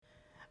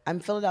I'm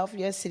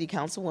Philadelphia City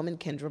Councilwoman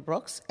Kendra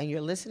Brooks, and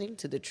you're listening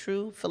to the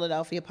True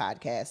Philadelphia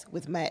Podcast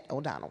with Matt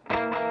O'Donnell.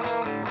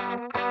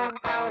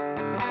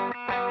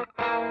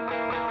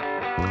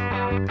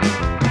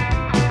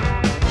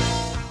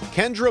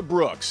 Kendra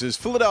Brooks is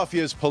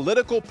Philadelphia's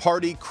political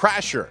party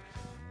crasher.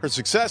 Her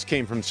success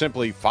came from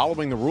simply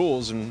following the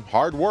rules and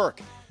hard work.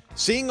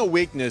 Seeing a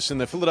weakness in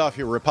the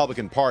Philadelphia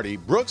Republican Party,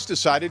 Brooks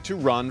decided to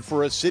run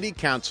for a city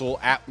council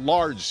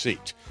at-large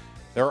seat.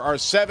 There are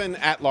 7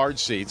 at-large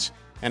seats,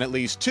 and at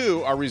least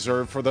 2 are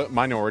reserved for the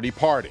minority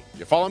party.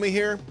 You follow me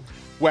here?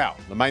 Well,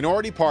 the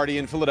minority party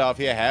in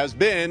Philadelphia has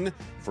been,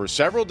 for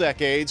several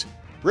decades,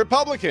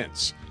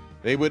 Republicans.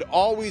 They would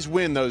always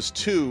win those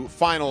 2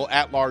 final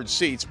at-large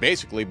seats,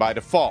 basically by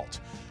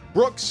default.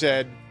 Brooks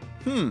said,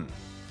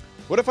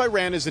 what if I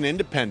ran as an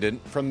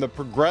independent from the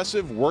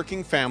Progressive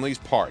Working Families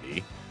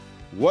Party?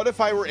 What if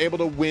I were able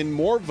to win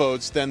more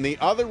votes than the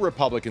other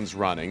Republicans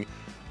running,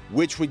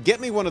 which would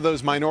get me one of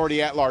those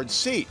minority at-large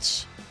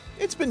seats?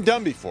 It's been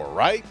done before,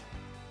 right?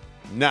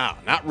 No,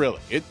 not really.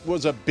 It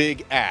was a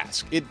big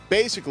ask. It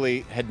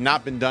basically had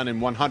not been done in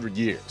 100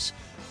 years.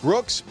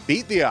 Brooks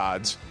beat the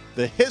odds,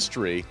 the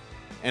history,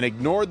 and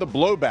ignored the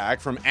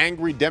blowback from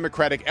angry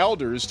Democratic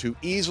elders to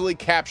easily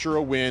capture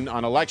a win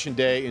on Election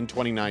Day in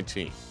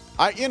 2019.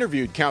 I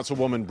interviewed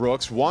Councilwoman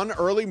Brooks one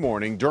early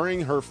morning during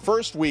her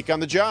first week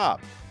on the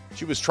job.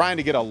 She was trying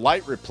to get a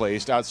light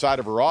replaced outside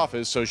of her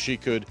office so she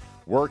could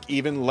work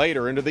even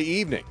later into the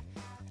evening.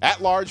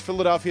 At-large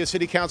Philadelphia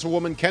City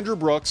Councilwoman Kendra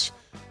Brooks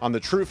on the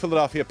True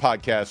Philadelphia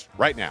Podcast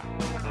right now.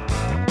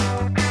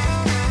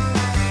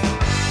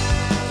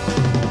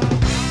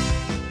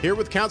 Here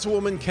with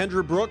Councilwoman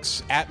Kendra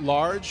Brooks,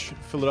 at-large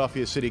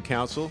Philadelphia City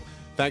Council.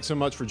 Thanks so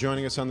much for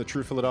joining us on the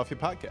True Philadelphia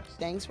Podcast.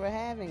 Thanks for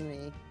having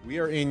me. We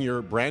are in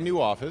your brand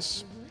new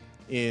office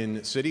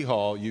in City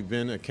Hall. You've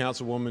been a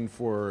councilwoman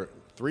for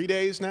 3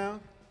 days now?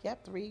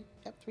 Yep, three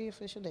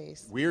official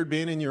days. Weird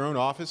being in your own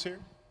office here?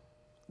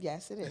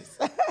 Yes, it is.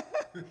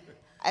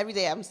 Every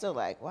day I'm still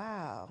like,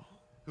 wow.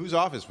 Whose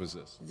office was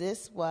this?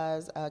 This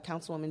was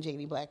Councilwoman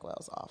J.D.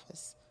 Blackwell's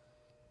office.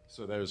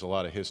 So there's a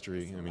lot of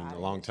history. A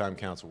long-time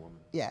councilwoman.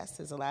 Yes,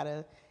 there's a lot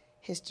of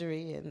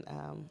history and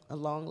a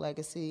long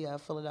legacy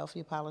of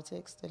Philadelphia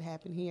politics that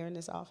happened here in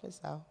this office.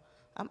 So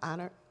I'm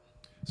honored.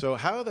 So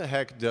how the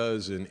heck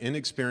does an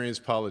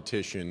inexperienced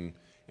politician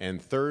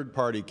and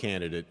third-party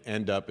candidate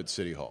end up at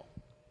City Hall?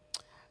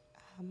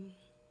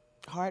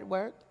 Hard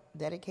work,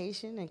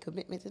 dedication, and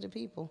commitment to the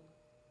people.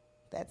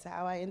 That's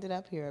how I ended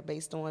up here,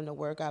 based on the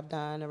work I've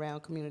done around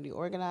community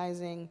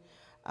organizing,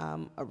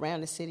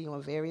 around the city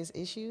on various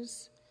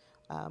issues,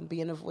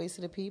 being a voice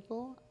of the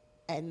people,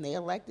 and they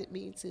elected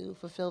me to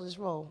fulfill this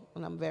role,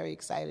 and I'm very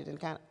excited and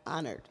kind of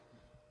honored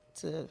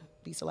to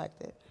be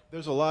selected.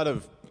 There's a lot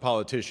of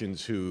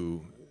politicians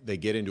who they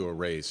get into a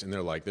race, and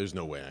they're like, there's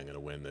no way I'm going to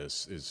win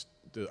this.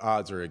 The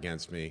odds are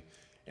against me.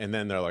 And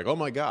then they're like, oh,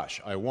 my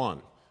gosh, I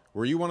won.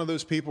 Were you one of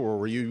those people, or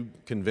were you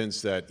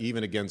convinced that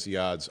even against the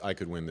odds, I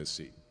could win this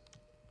seat?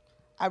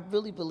 I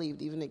really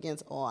believed even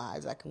against all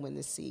odds I can win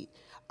this seat.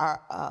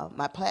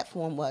 My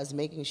platform was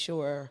making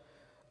sure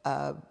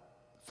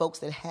folks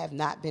that have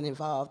not been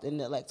involved in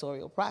the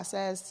electoral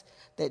process,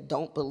 that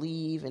don't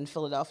believe in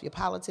Philadelphia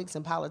politics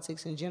and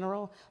politics in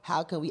general,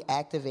 how can we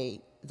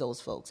activate those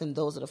folks? And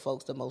those are the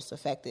folks the most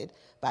affected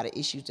by the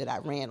issues that I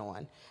ran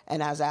on.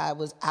 And as I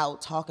was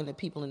out talking to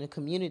people in the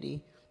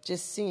community,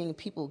 just seeing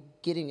people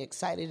getting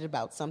excited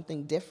about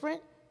something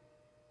different,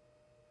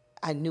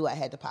 I knew I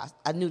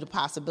knew the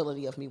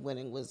possibility of me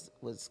winning was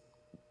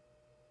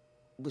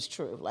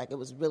true. Like, it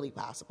was really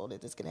possible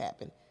that this could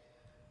happen.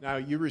 Now,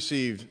 you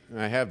received, and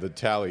I have the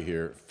tally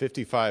here,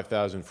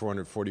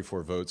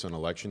 55,444 votes on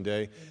Election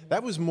Day.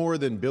 That was more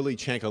than Billy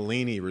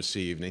Ciancaglini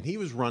received, and he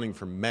was running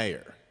for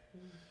mayor.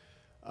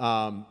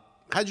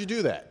 How'd you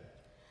do that?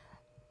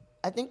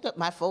 I think that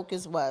my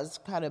focus was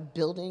kind of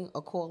building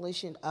a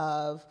coalition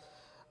of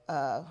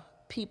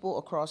people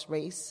across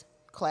race,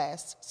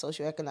 class,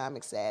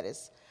 socioeconomic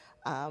status,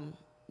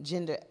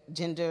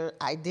 gender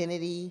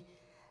identity,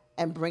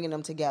 and bringing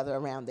them together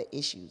around the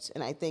issues.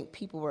 And I think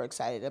people were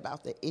excited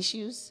about the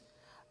issues,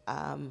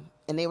 and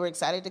they were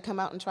excited to come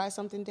out and try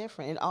something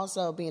different. And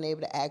also being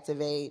able to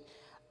activate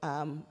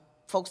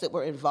folks that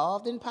were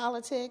involved in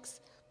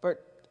politics,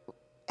 but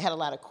had a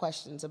lot of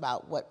questions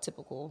about what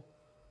typical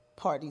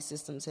party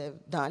systems have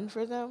done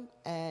for them.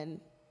 And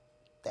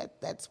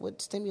that's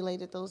what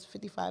stimulated those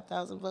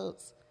 55,000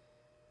 votes.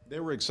 They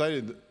were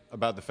excited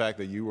about the fact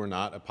that you were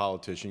not a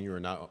politician, you were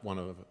not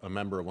a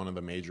member of one of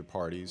the major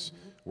parties,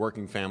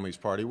 Working Families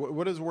Party.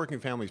 What does Working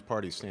Families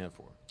Party stand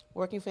for?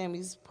 Working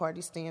Families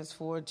Party stands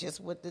for just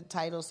what the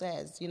title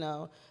says,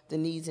 the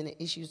needs and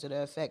the issues that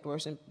affect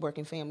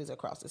working families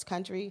across this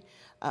country.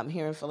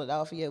 Here in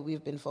Philadelphia,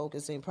 we've been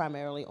focusing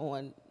primarily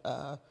on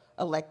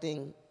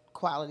electing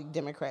quality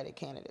Democratic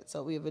candidates.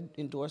 So we've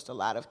endorsed a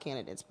lot of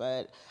candidates,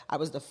 but I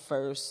was the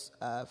first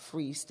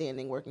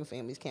freestanding working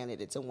families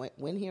candidate to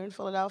win here in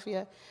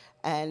Philadelphia.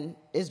 And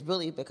it's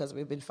really because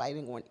we've been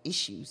fighting on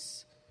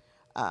issues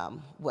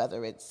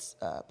whether it's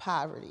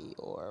poverty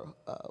or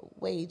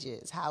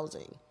wages,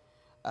 housing,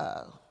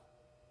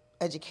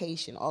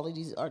 education. All of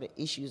these are the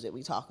issues that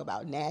we talk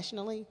about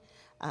nationally,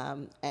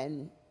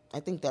 and I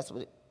think that's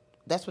what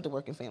the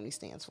Working Family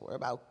stands for,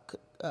 about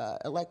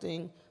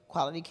electing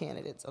quality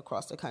candidates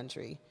across the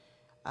country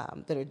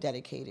that are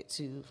dedicated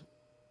to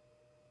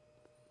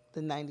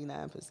the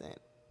 99%,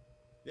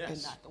 Yes.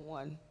 and not the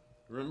one.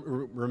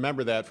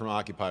 Remember that from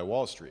Occupy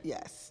Wall Street.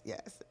 Yes.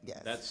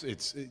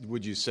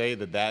 Would you say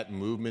that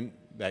movement,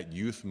 that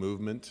youth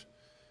movement,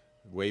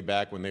 way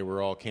back when they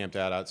were all camped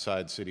out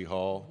outside City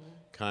Hall,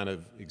 kind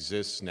of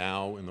exists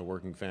now in the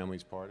Working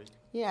Families Party?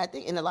 Yeah, I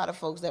think, and a lot of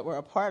folks that were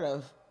a part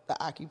of the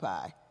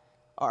Occupy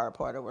are a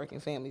part of Working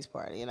Families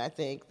Party, and I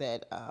think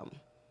that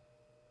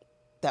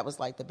that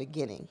was like the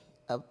beginning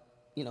of,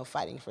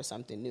 fighting for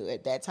something new.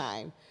 At that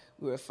time,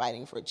 we were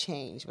fighting for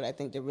change, but I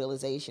think the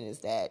realization is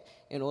that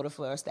in order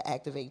for us to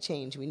activate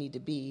change, we need to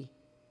be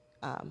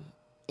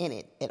in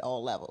it at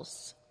all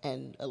levels,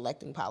 and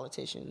electing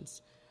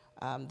politicians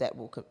that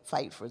will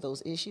fight for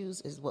those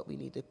issues is what we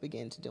need to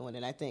begin to do.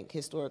 And I think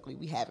historically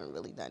we haven't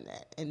really done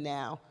that, and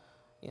now,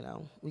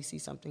 we see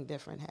something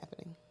different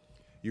happening.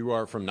 You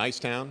are from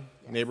Nicetown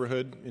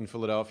neighborhood in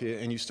Philadelphia,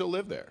 and you still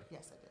live there.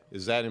 Yes, I do.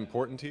 Is that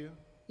important to you?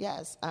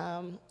 Yes,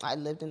 I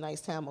lived in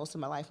Nicetown most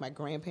of my life. My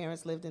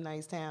grandparents lived in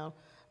Nicetown.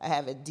 I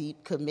have a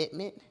deep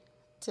commitment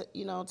to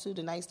the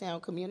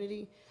Nicetown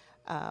community.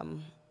 My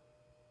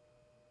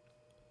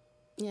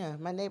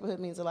neighborhood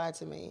means a lot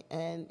to me,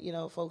 and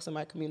folks in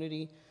my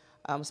community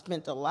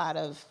spent a lot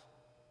of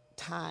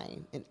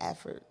time and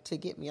effort to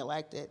get me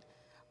elected.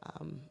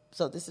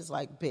 So this is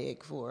like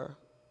big for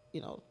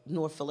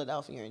North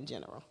Philadelphia in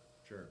general.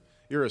 Sure.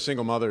 You're a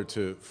single mother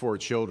to 4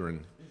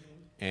 children,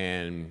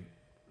 and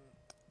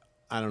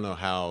I don't know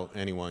how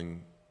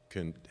anyone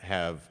can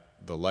have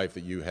the life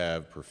that you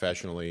have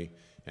professionally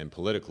and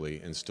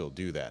politically and still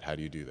do that. How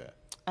do you do that?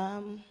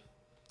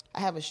 I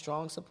have a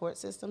strong support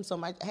system.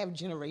 So I have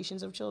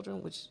generations of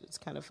children, which is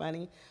kind of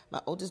funny. My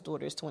oldest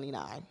daughter is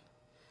 29.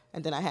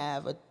 And then I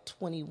have a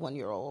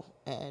 21-year-old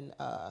and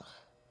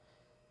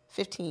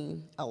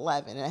 15,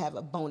 11. And I have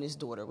a bonus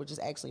daughter, which is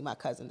actually my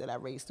cousin that I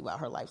raised throughout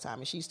her lifetime,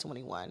 and she's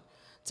 21.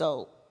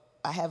 So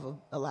I have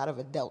a lot of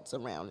adults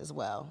around as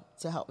well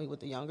to help me with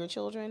the younger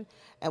children.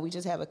 And we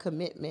just have a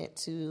commitment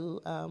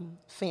to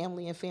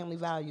family and family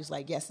values.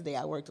 Like yesterday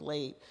I worked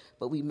late,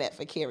 but we met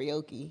for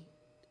karaoke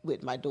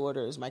with my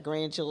daughters, my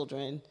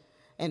grandchildren,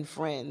 and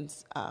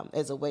friends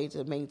as a way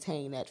to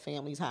maintain that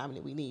family time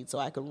that we need. So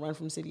I can run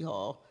from City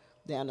Hall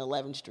down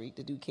 11th Street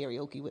to do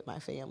karaoke with my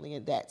family,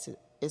 and that's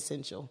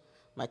essential.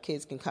 My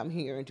kids can come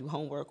here and do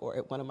homework or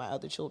at one of my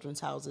other children's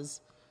houses.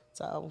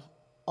 So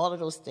all of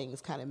those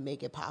things kind of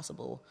make it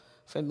possible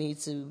for me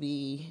to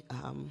be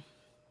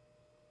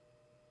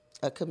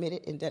a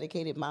committed and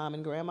dedicated mom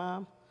and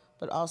grandma,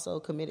 but also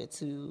committed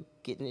to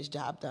getting this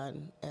job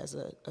done as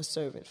a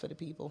servant for the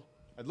people.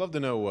 I'd love to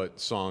know what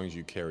songs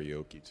you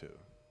karaoke to.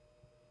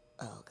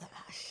 Oh,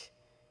 gosh.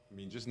 I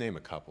mean, just name a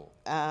couple.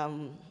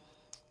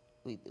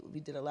 We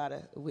did a lot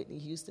of Whitney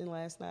Houston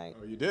last night.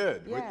 Oh, you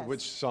did? Yes.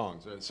 Which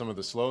songs? Some of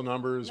the slow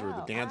numbers or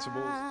the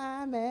danceables?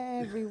 I'm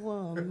every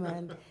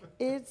woman.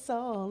 It's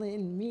all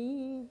in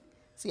me.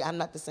 See, I'm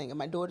not the singer.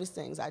 My daughter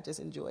sings. I just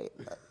enjoy it.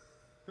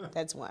 But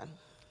that's one.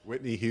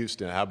 Whitney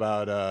Houston. How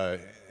about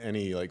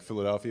any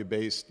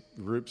Philadelphia-based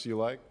groups you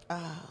like?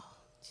 Oh,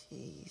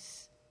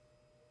 jeez.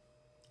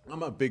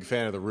 I'm a big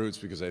fan of the Roots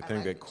because I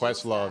think that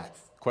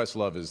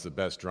Questlove is the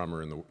best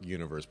drummer in the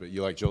universe. But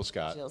you like Jill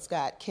Scott? Jill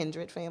Scott,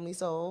 Kindred Family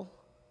Soul.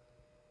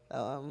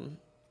 Who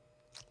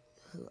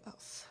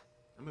else?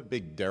 I'm a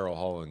big Daryl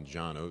Hall and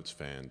John Oates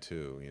fan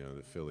too.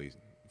 The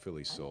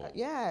Philly soul.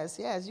 Yes.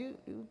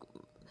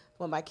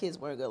 Well, my kids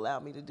weren't going to allow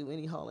me to do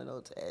any Hall and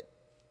Oates at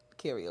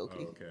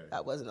karaoke. Oh, okay. I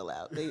wasn't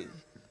allowed.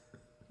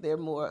 They're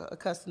more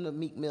accustomed to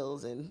Meek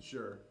Mills and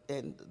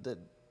the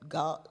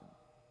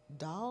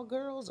Doll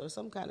Girls or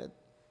some kind of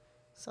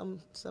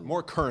some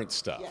more current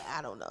stuff. Yeah,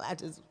 I don't know. I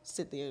just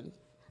sit there and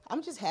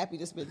I'm just happy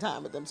to spend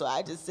time with them. So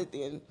I just sit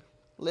there and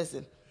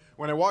listen.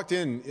 When I walked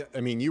in,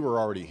 I mean, you were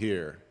already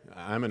here.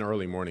 I'm an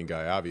early morning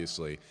guy,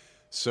 obviously.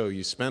 So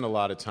you spent a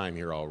lot of time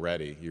here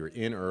already. You were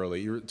in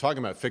early. You were talking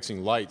about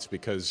fixing lights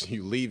because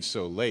you leave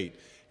so late.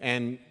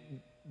 And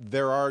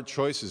there are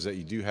choices that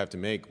you do have to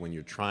make when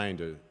you're trying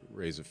to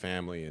raise a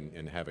family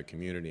and have a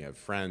community, have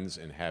friends,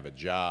 and have a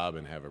job,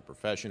 and have a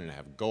profession, and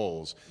have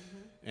goals. Mm-hmm.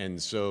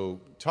 And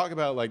so talk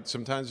about,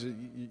 sometimes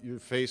you're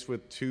faced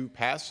with 2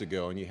 paths to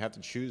go, and you have to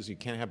choose. You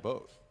can't have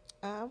both.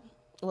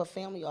 Well,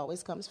 family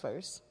always comes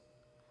first,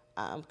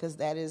 because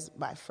that is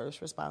my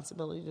first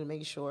responsibility, to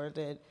make sure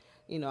that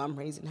I'm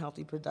raising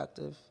healthy,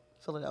 productive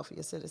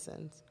Philadelphia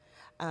citizens.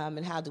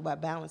 And how do I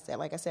balance that?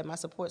 Like I said, my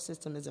support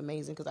system is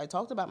amazing because I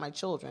talked about my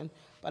children,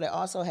 but I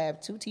also have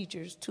 2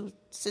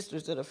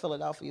 sisters that are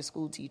Philadelphia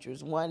school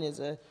teachers. One is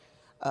a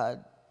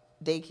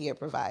daycare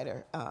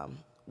provider,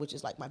 which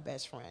is like my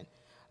best friend.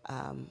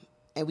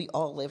 And we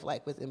all live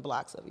within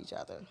blocks of each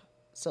other.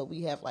 So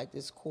we have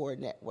this core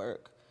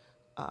network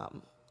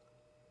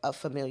of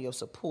familial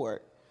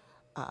support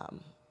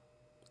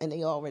and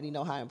they already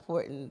know how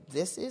important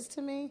this is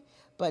to me,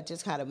 but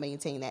just kind of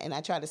maintain that. And I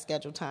try to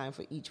schedule time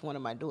for each one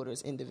of my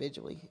daughters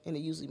individually, and it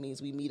usually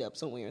means we meet up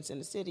somewhere in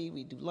Center City,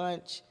 we do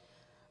lunch,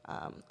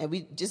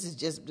 and this is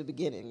just the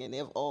beginning, and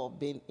they've all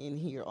been in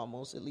here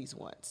almost at least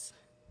once.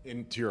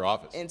 Into your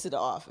office? Into the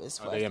office.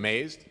 Are they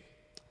amazed?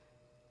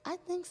 I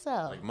think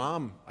so. Like,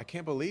 Mom, I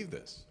can't believe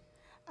this.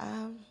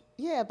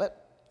 Yeah,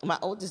 but my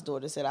oldest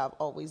daughter said I've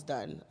always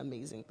done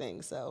amazing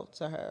things. So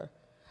to her,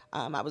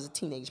 I was a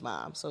teenage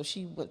mom, so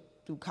she went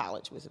through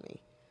college with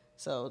me.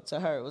 So to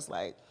her, it was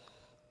like,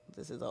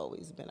 this has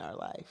always been our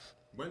life.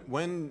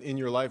 When in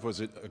your life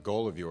was it a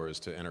goal of yours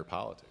to enter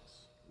politics?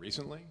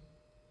 Recently?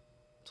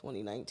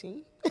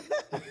 2019.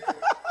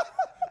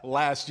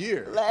 Last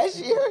year. Last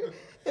year.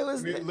 It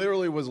was. It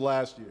literally was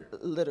last year.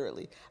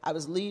 Literally. I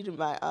was leading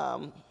my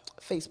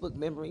Facebook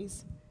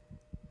memories.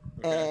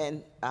 Okay.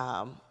 And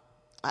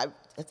I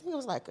think it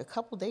was like a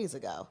couple days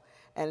ago.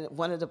 And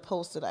one of the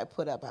posts that I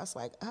put up, I was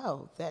like,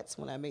 oh, that's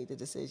when I made the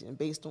decision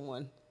based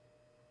on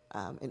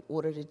in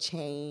order to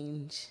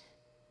change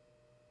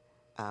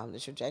the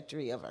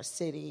trajectory of our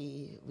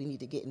city, we need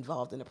to get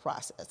involved in the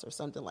process or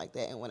something like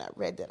that. And when I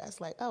read that, I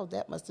was like, oh,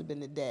 that must have been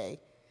the day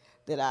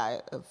that I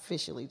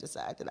officially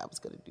decided that I was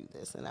going to do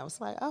this. And I was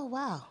like, oh,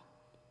 wow.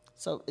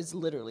 So it's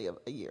literally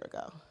a year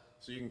ago.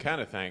 So you can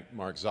kind of thank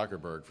Mark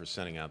Zuckerberg for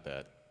sending out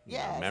that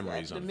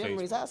memories on the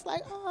memories. Facebook. I was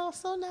like, oh,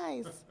 so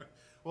nice.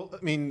 Well,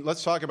 I mean,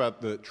 let's talk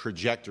about the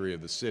trajectory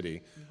of the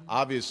city. Mm-hmm.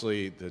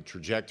 Obviously, the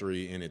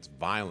trajectory in its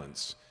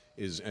violence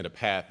is at a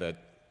path that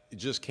it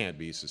just can't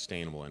be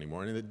sustainable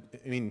anymore. And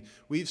I mean,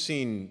 we've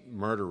seen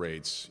murder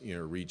rates,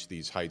 reach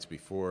these heights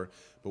before,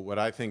 but what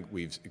I think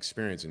we've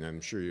experienced, and I'm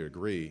sure you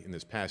agree, in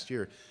this past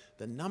year,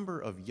 the number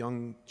of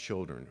young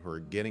children who are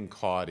getting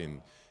caught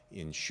in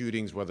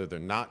shootings, whether they're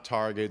not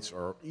targets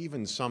or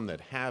even some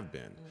that have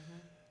been. Mm-hmm.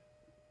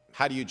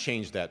 How do you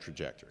change that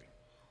trajectory?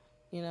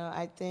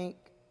 I think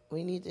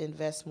we need to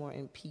invest more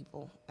in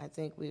people. I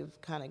think we've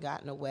kind of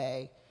gotten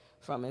away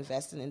from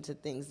investing into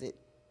things that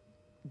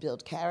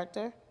build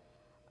character.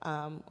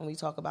 When we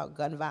talk about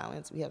gun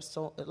violence, we have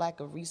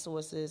lack of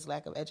resources,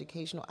 lack of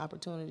educational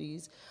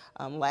opportunities,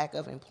 lack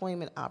of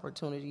employment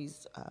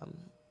opportunities,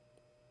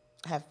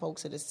 have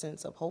folks at a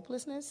sense of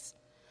hopelessness,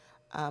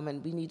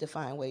 and we need to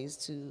find ways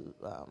to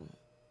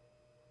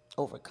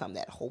overcome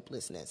that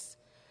hopelessness.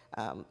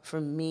 For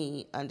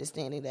me,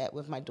 understanding that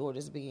with my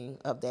daughters being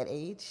of that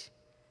age,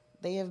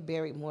 they have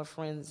buried more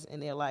friends in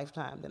their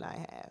lifetime than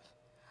I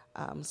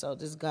have. So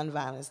this gun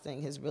violence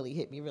thing has really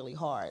hit me really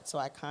hard. So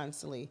I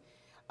constantly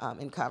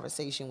in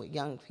conversation with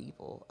young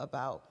people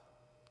about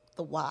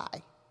the why,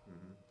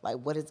 mm-hmm. like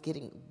what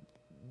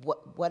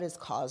is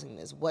causing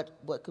this,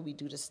 what could we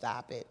do to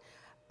stop it,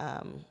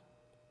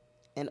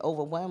 and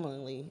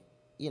overwhelmingly,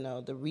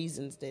 the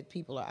reasons that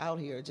people are out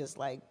here, just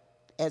like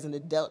as an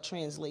adult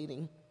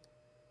translating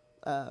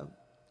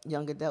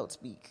young adult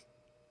speak,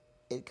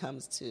 it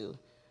comes to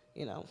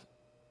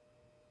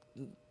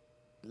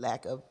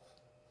lack of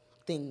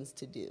things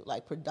to do,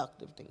 like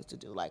productive things to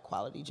do, like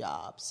quality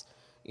jobs.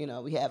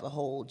 We have a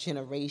whole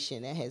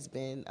generation that has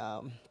been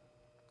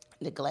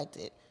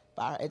neglected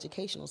by our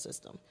educational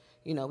system.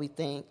 We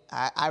think,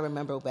 I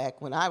remember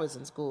back when I was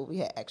in school, we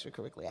had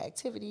extracurricular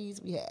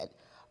activities, we had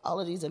all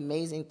of these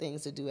amazing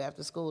things to do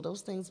after school.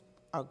 Those things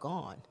are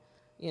gone.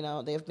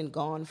 They've been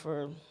gone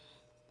for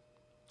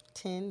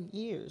 10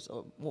 years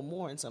or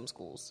more in some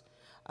schools.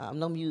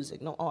 No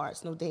music, no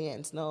arts, no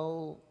dance,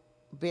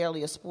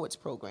 barely a sports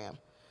program.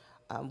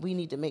 We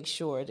need to make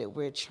sure that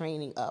we're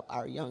training up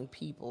our young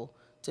people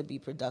to be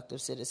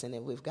productive citizens,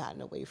 and we've gotten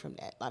away from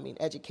that. I mean,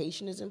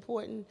 education is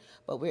important,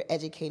 but we're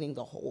educating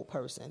the whole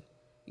person,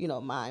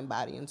 mind,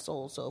 body, and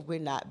soul. So if we're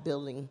not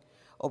building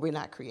or we're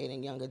not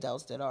creating young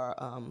adults that are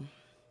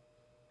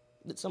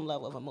with some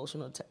level of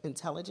emotional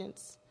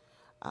intelligence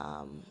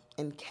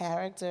and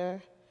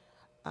character,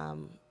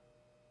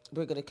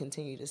 we're going to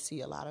continue to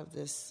see a lot of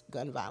this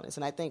gun violence.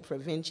 And I think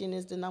prevention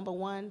is the number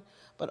one,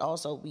 but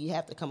also we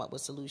have to come up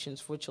with solutions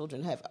for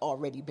children who have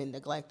already been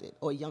neglected,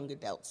 or young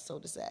adults, so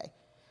to say.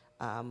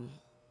 I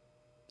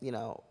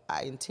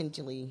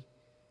intentionally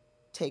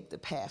take the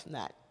path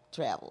not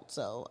traveled.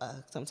 So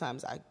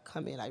sometimes I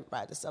come in, I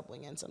ride the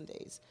subway in some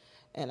days,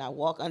 and I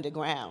walk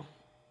underground.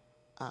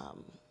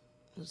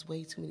 There's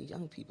way too many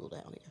young people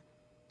down here,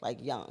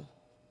 like young.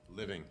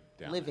 Living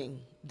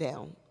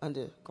down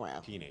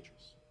underground.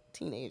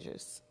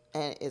 Teenagers.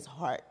 And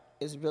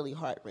it's really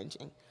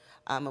heart-wrenching.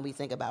 And we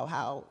think about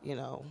how,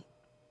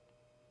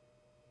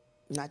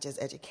 not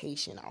just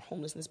education, our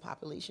homelessness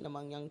population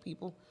among young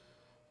people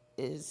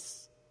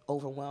is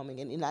overwhelming.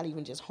 And not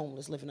even just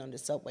homeless, living on the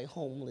subway,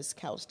 homeless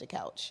couch to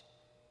couch.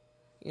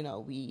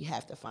 We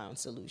have to find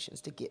solutions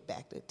to get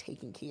back to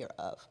taking care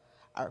of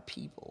our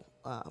people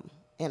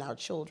and our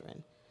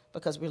children,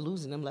 because we're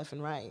losing them left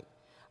and right.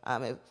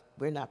 If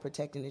we're not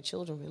protecting the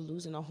children, we're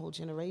losing a whole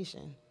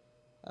generation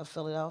of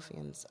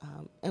Philadelphians,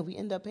 and we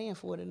end up paying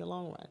for it in the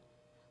long run,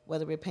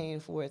 whether we're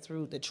paying for it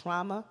through the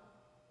trauma,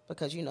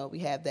 because, we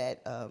have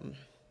that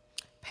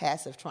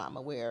passive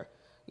trauma where,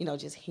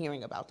 just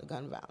hearing about the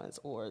gun violence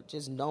or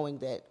just knowing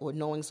that or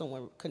knowing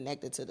someone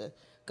connected to the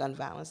gun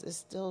violence is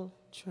still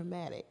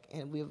traumatic.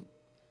 And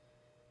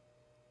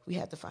we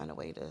have to find a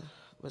way to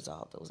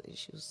resolve those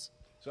issues.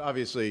 So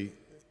obviously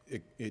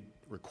it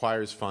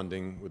requires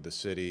funding with the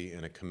city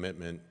and a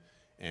commitment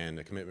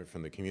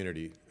from the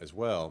community as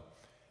well.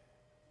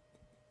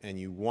 And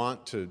you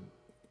want to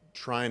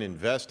try and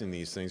invest in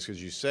these things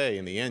because you say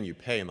in the end you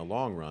pay in the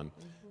long run,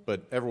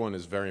 but everyone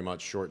is very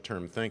much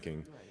short-term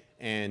thinking. Right.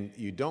 And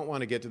you don't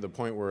want to get to the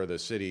point where the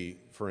city,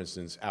 for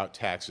instance,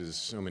 out-taxes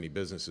so many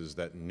businesses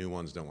that new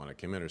ones don't want to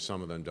come in or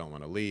some of them don't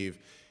want to leave.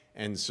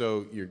 And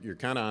so you're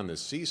kind of on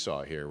this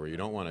seesaw here where you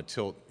don't want to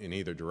tilt in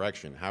either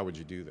direction. How would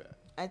you do that?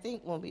 I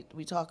think when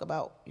we talk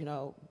about,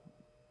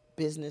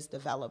 business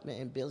development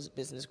and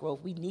business growth,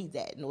 we need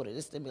that in order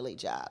to stimulate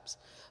jobs.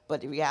 But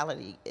the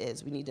reality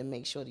is we need to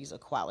make sure these are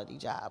quality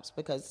jobs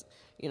because,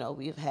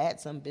 we've had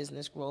some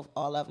business growth.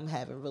 All of them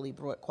haven't really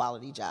brought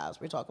quality jobs.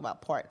 We're talking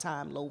about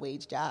part-time,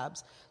 low-wage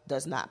jobs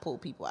does not pull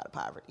people out of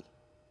poverty.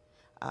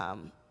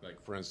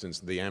 Like, for instance,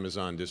 the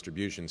Amazon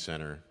Distribution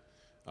Center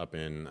up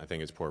in, I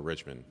think it's Port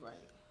Richmond. Right.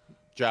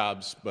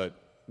 Jobs, but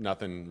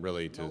nothing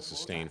really to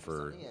sustain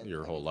for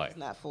your whole life. It's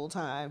not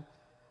full-time.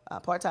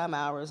 Part-time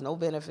hours, no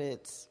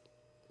benefits,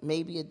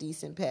 maybe a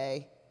decent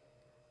pay.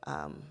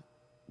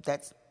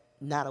 That's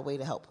not a way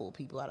to help pull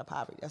people out of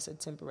poverty. That's a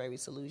temporary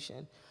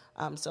solution.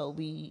 So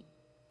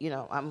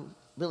I'm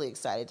really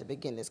excited to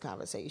begin this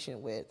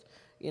conversation with,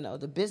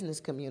 the business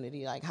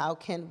community. Like, how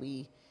can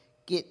we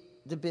get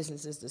the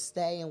businesses to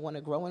stay and want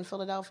to grow in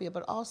Philadelphia,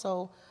 but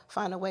also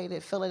find a way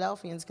that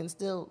Philadelphians can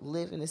still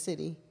live in the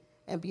city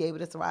and be able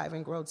to thrive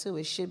and grow too.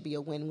 It should be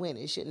a win-win.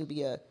 It shouldn't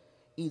be a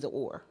either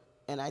or.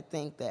 And I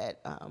think that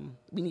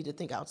we need to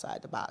think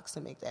outside the box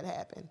to make that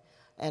happen.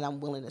 And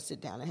I'm willing to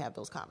sit down and have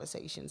those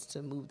conversations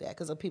to move that.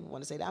 Because people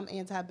want to say that I'm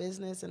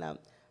anti-business, and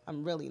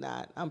I'm really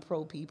not. I'm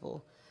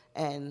pro-people.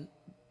 And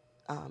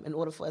in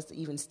order for us to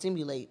even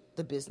stimulate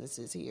the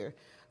businesses here,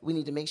 we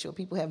need to make sure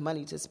people have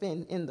money to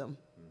spend in them.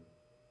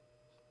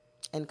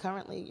 And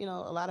currently, a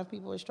lot of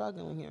people are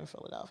struggling here in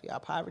Philadelphia. Our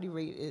poverty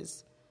rate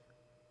is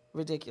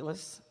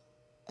ridiculous.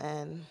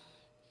 And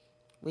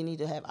we need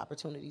to have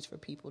opportunities for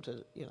people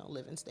to,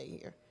 live and stay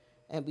here.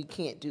 And we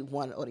can't do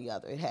one or the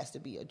other. It has to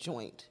be a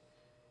joint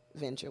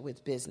venture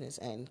with business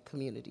and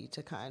community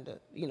to kind of,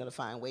 to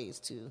find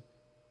ways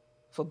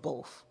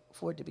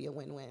for it to be a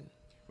win-win.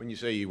 When you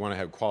say you want to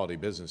have quality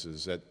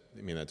businesses,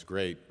 that's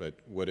great, but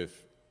what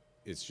if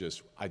it's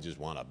just, I just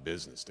want a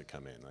business to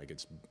come in? Like,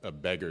 it's a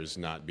beggars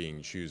not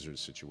being choosers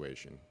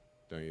situation,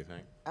 don't you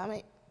think?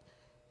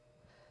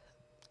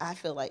 I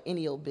feel like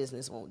any old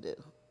business won't do.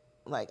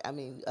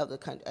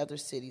 Other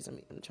cities,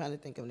 I'm trying to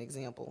think of an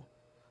example,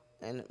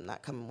 and I'm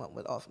not coming up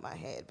with off my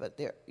head, but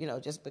they're,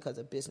 just because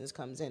a business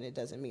comes in, it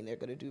doesn't mean they're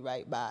going to do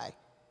right by.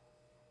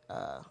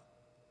 I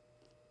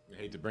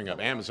hate to bring up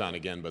Amazon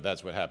again, but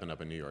that's what happened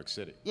up in New York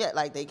City. Yeah,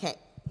 they came.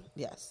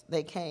 Yes,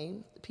 they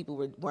came.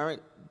 People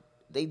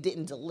they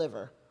didn't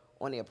deliver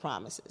on their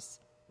promises.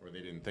 Or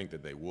they didn't think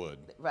that they would.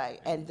 Right,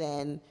 and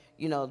then,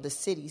 the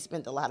city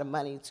spent a lot of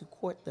money to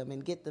court them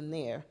and get them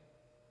there.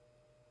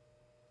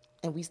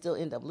 And we still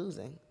end up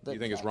losing. Do you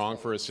think it's wrong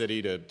for a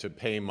city to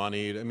pay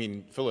money?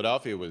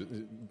 Philadelphia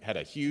had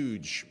a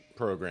huge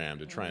program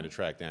to try and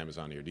attract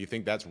Amazon here. Do you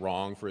think that's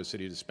wrong for a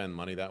city to spend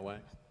money that way?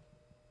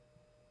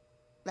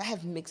 I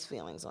have mixed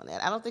feelings on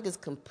that. I don't think it's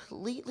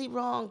completely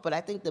wrong, but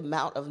I think the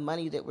amount of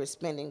money that we're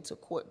spending to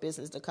court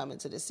business to come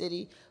into the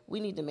city,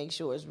 we need to make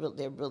sure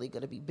they're really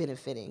going to be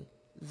benefiting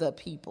the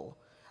people.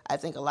 I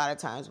think a lot of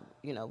times,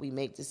 we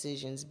make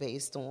decisions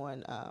based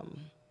on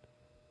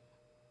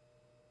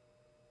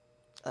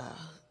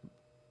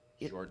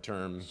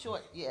short-term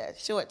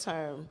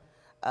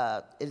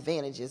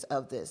advantages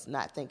of this,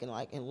 not thinking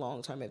like in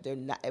long-term.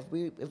 If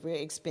we're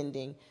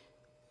expending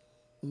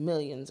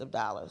millions of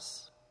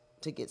dollars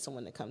to get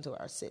someone to come to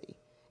our city,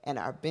 and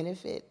our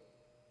benefit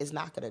is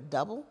not going to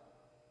double,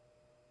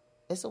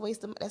 it's a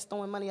waste of. That's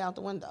throwing money out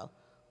the window.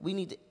 We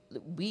need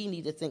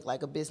to think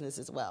like a business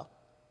as well,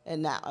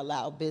 and not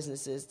allow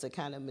businesses to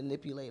kind of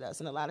manipulate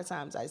us. And a lot of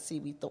times, I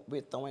see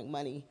we're throwing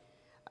money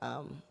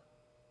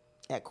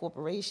at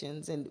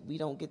corporations, and we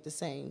don't get the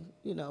same,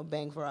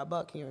 bang for our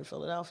buck here in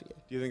Philadelphia.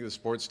 Do you think the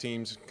sports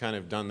teams kind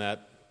of done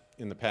that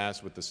in the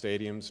past with the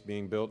stadiums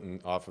being built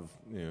and off of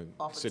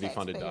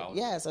city-funded dollars?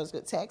 Yeah, so it's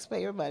good.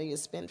 Taxpayer money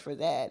is spent for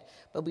that,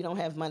 but we don't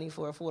have money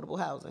for affordable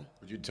housing.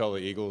 Would you tell the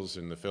Eagles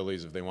and the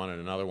Phillies if they wanted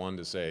another one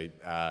to say,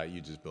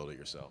 you just build it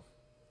yourself?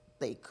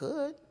 They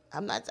could. I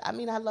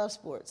love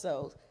sports,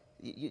 so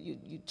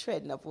you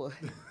treading up for.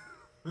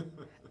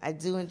 I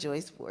do enjoy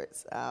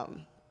sports.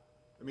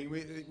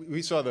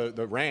 We saw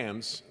the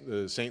Rams,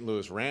 the St.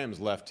 Louis Rams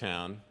left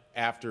town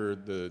after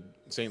the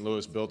St.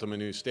 Louis built them a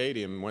new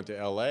stadium and went to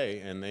L.A.,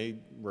 and they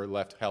were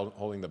left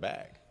holding the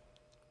bag.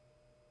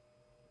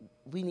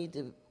 We need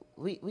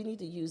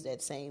to use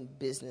that same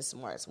business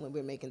smarts when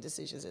we're making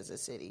decisions as a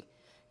city.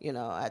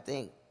 I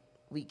think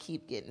we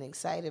keep getting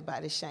excited by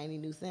this shiny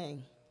new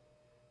thing,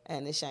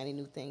 and the shiny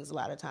new things a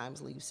lot of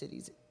times leave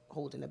cities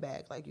holding the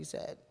bag, like you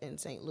said, in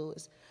St.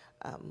 Louis.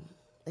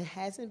 It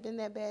hasn't been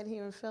that bad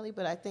here in Philly,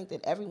 but I think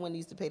that everyone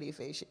needs to pay their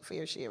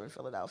fair share in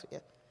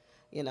Philadelphia.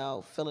 You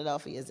know,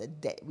 Philadelphia is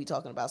we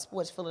talking about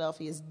sports.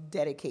 Philadelphia is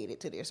dedicated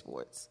to their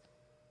sports.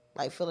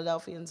 Like,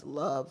 Philadelphians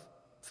love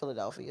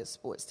Philadelphia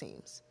sports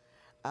teams.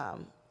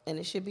 And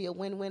it should be a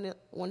win-win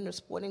on the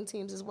sporting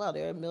teams as well.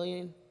 They're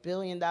a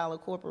billion-dollar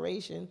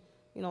corporation.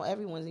 You know,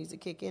 everyone needs to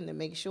kick in to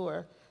make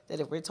sure that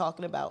if we're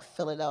talking about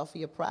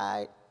Philadelphia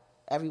pride,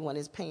 everyone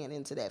is paying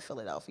into that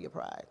Philadelphia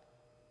pride.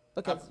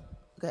 Because,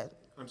 go ahead.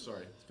 I'm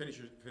sorry. Finish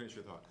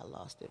your thought. I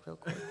lost it real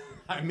quick.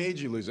 I made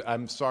you lose it.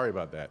 I'm sorry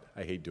about that.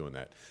 I hate doing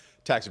that.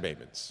 Tax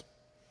abatements.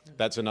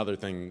 That's another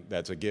thing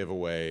that's a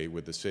giveaway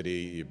with the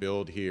city. You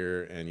build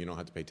here, and you don't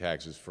have to pay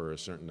taxes for a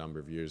certain number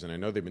of years. And I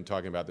know they've been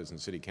talking about this in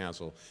city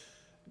council.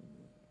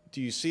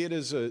 Do you see it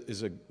as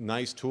a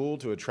nice tool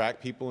to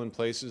attract people in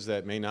places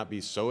that may not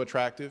be so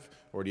attractive,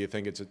 or do you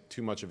think it's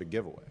too much of a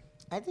giveaway?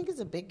 I think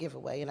it's a big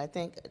giveaway, and I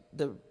think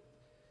the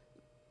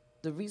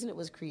reason it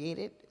was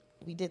created,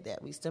 we did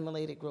that. We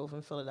stimulated growth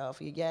in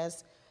Philadelphia.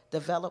 Yes,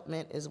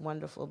 development is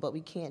wonderful, but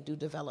we can't do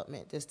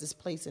development that's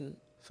displacing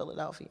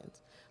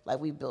Philadelphians. Like,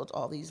 we built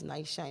all these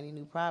nice, shiny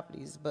new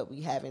properties, but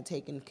we haven't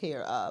taken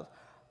care of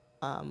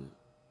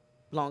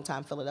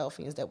longtime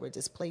Philadelphians that were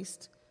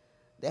displaced,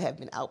 that have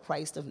been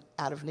outpriced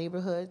out of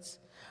neighborhoods,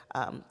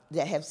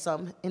 that have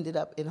some ended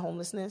up in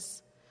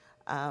homelessness.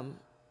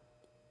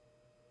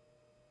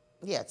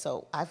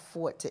 So I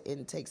fought to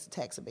end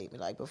tax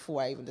abatement. Like,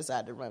 before I even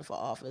decided to run for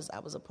office, I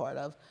was a part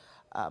of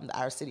the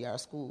Our City, Our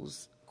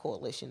Schools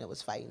coalition that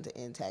was fighting to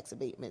end tax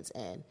abatements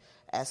and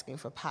asking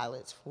for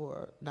pilots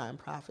for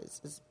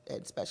nonprofits,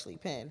 especially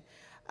Penn.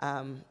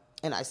 And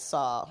I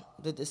saw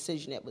the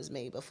decision that was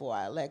made before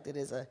I elected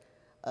as a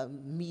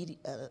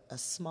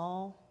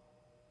small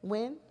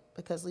win,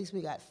 because at least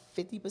we got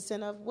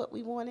 50% of what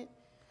we wanted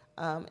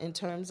in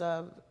terms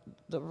of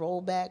the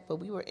rollback. But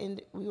we were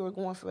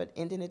going for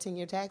ending the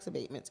 10-year tax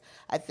abatements.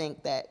 I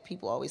think that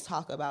people always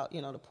talk about,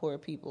 the poor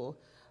people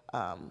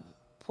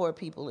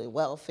in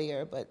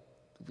welfare, but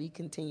we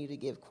continue to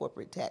give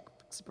corporate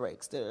tax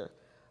breaks that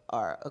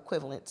are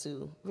equivalent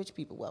to rich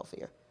people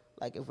welfare.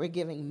 Like, if we're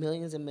giving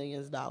millions and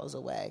millions of dollars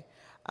away,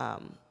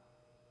 and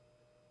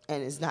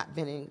it's not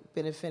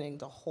benefiting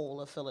the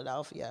whole of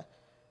Philadelphia,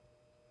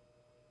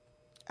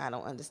 I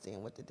don't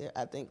understand what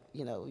I think,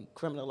 we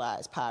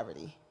criminalize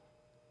poverty,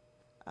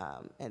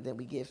 and then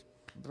we give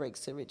breaks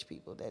to rich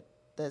people. That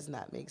does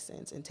not make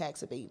sense. And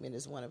tax abatement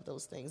is one of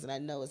those things. And I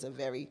know it's a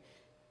very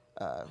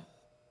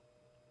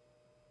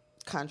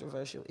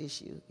controversial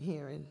issue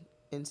here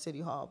in City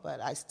Hall, but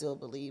I still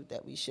believe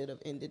that we should have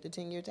ended the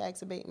 10-year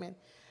tax abatement.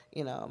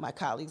 My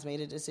colleagues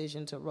made a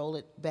decision to roll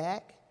it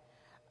back,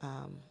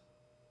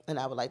 and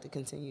I would like to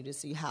continue to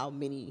see how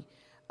many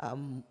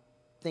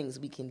things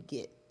we can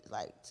get,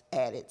 like,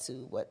 added to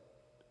what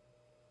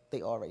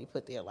they already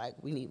put there. Like,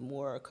 we need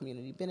more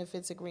community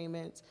benefits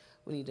agreements.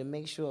 We need to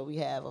make sure we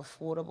have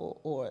affordable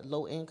or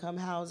low-income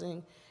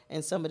housing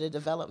and some of the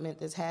development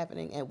that's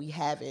happening, and we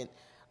haven't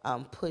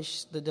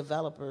pushed the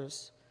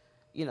developers,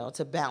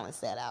 to balance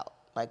that out.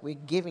 Like, we're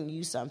giving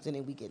you something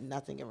and we get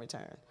nothing in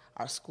return.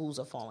 Our schools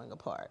are falling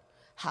apart.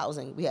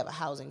 Housing, we have a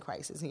housing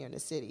crisis here in the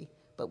city,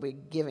 but we're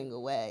giving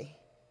away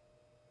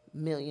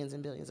millions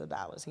and billions of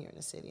dollars here in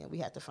the city, and we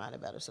have to find a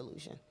better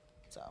solution.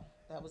 So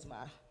that was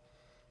my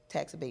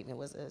tax abatement.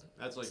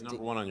 That's like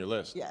number one on your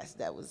list. Yes,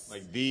 that was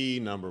like the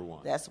number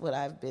one. That's what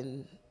I've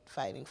been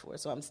fighting for.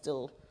 So I'm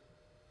still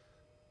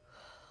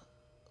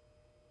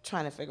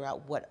trying to figure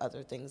out what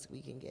other things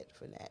we can get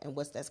for that and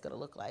what that's going to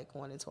look like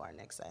going into our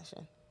next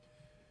session.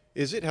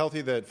 Is it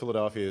healthy that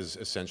Philadelphia is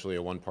essentially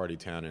a one-party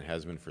town and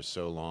has been for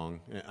so long?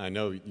 I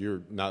know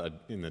you're not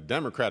in the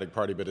Democratic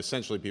Party, but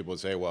essentially people would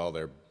say, well,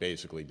 they're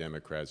basically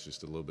Democrats,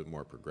 just a little bit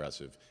more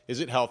progressive.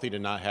 Is it healthy to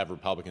not have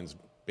Republicans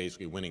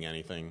basically winning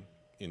anything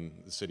in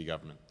the city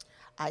government?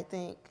 I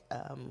think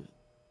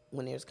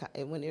when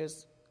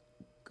there's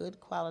good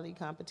quality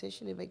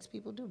competition, it makes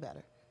people do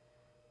better.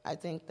 I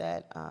think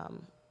that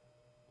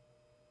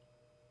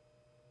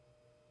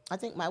I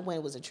think my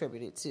win was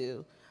attributed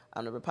to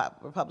the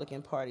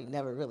Republican Party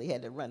never really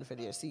had to run for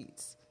their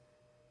seats.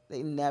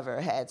 They never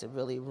had to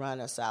really run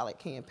a solid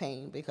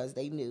campaign because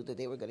they knew that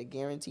they were going to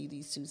guarantee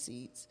these 2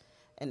 seats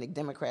and the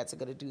Democrats are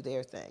going to do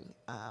their thing.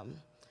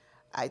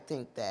 I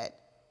think that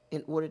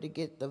in order to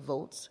get the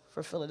votes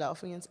for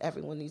Philadelphians,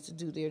 everyone needs to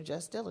do their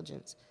just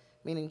diligence,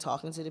 meaning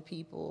talking to the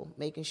people,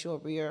 making sure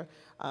we are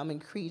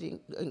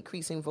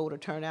increasing voter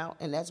turnout,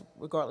 and that's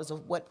regardless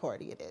of what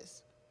party it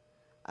is.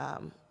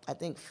 I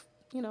think,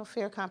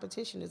 fair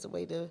competition is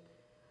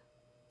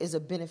a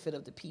benefit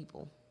of the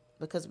people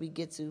because we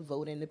get to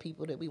vote in the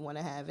people that we want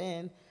to have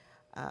in,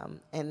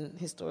 and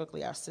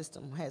historically our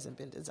system hasn't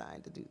been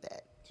designed to do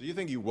that. So you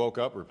think you woke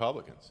up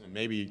Republicans, and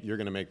maybe you're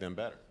going to make them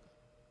better?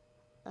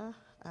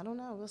 I don't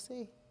know. We'll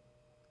see.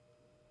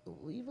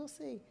 We will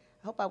see.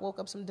 I hope I woke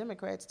up some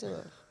Democrats, too.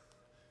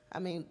 I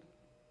mean,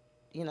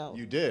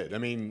 You did. I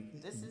mean,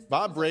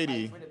 Bob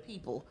Brady, for the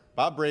people.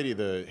 Bob Brady,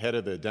 the head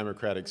of the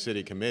Democratic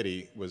City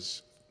Committee,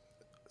 was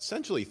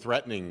essentially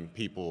threatening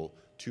people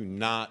to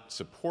not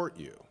support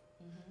you.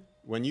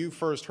 When you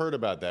first heard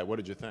about that, what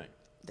did you think?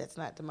 That's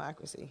not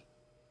democracy.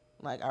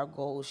 Like, our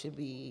goal should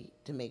be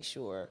to make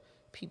sure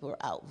people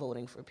are out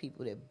voting for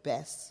people that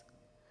best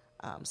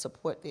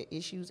support their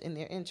issues and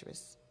their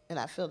interests. And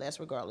I feel that's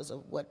regardless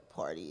of what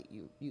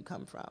party you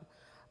come from.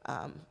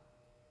 I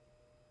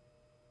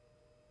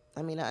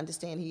mean, I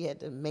understand he had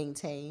to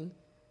maintain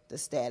the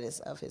status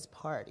of his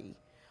party,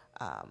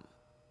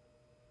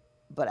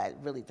 but I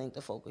really think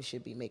the focus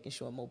should be making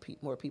sure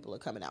more people are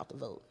coming out to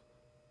vote.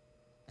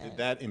 Did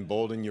that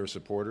embolden your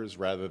supporters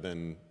rather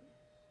than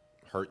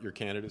hurt your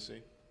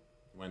candidacy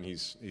when he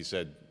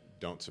said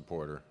don't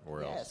support her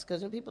or else? Yes,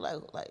 because when people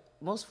a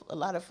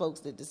lot of folks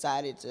that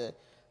decided to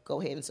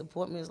go ahead and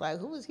support me, it's like,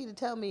 who is he to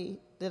tell me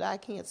that I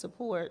can't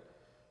support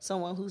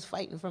someone who's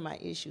fighting for my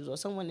issues, or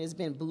someone that's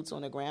been boots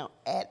on the ground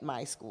at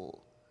my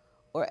school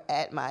or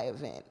at my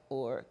event,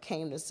 or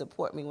came to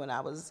support me when I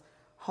was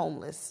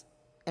homeless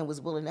and was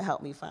willing to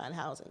help me find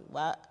housing?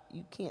 Why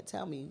you can't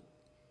tell me,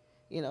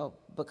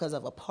 because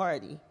of a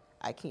party,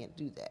 I can't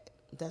do that.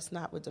 That's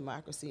not what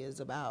democracy is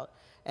about.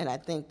 And I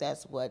think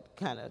that's what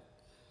kind of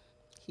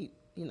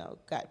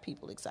got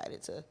people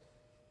excited to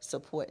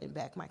support and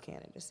back my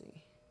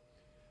candidacy.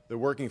 The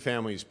Working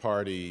Families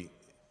Party,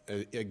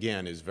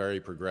 again, is very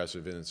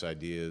progressive in its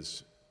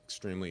ideas,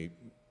 extremely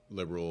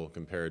liberal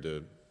compared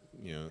to,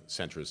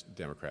 centrist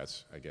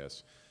Democrats, I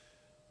guess.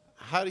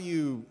 How do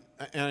you,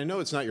 and I know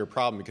it's not your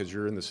problem because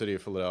you're in the city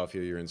of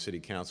Philadelphia, you're in city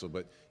council,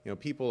 but,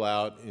 people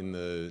out in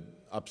the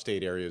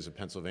upstate areas of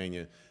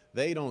Pennsylvania,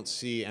 they don't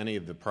see any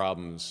of the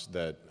problems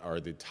that are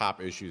the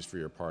top issues for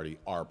your party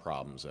are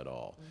problems at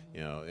all.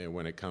 And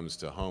when it comes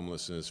to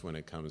homelessness, when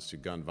it comes to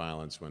gun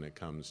violence, when it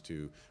comes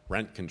to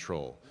rent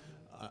control.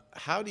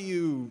 How do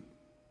you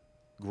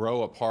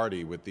grow a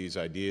party with these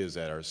ideas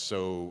that are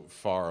so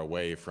far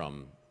away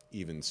from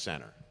even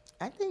center?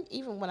 I think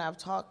even when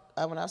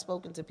I've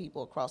spoken to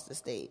people across the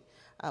state,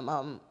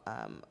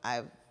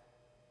 I've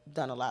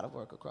done a lot of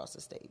work across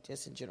the state,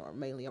 just in general,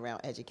 mainly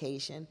around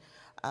education.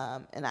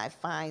 And I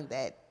find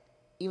that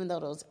even though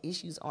those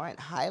issues aren't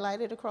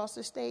highlighted across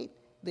the state,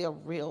 they're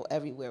real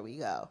everywhere we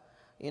go.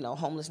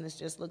 Homelessness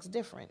just looks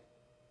different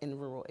in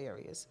rural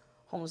areas.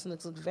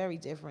 Homelessness looks very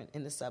different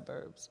in the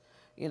suburbs.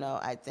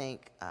 I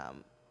think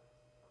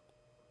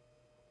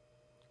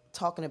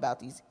talking about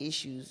these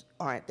issues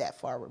aren't that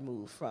far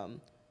removed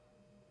from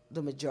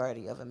the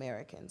majority of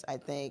Americans. I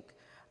think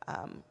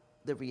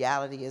the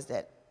reality is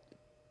that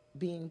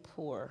being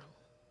poor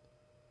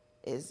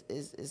is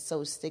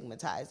so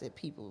stigmatized that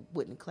people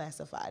wouldn't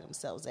classify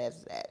themselves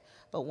as that.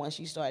 But once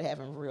you start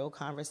having real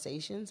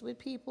conversations with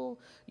people,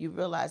 you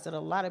realize that a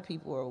lot of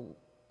people are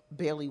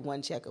barely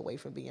one check away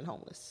from being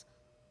homeless.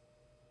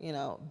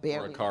 Barely.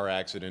 Or a car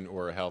accident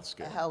or a health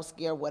scare. A health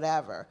scare,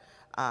 whatever.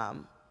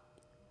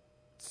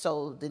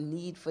 So the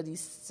need for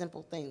these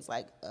simple things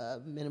like a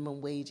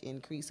minimum wage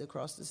increase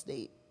across the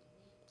state,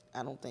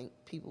 I don't think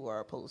people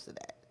are opposed to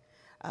that.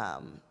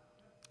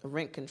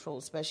 Rent control,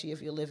 especially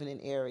if you're living in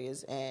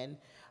areas and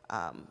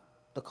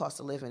the cost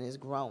of living is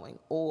growing,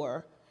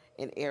 or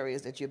in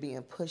areas that you're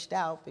being pushed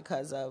out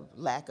because of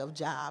lack of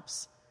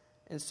jobs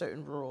in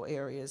certain rural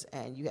areas,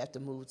 and you have to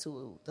move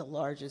to the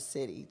largest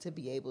city to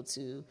be able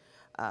to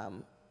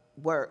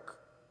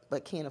work,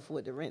 but can't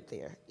afford to rent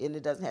there. And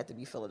it doesn't have to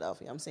be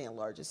Philadelphia. I'm saying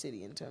larger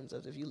city in terms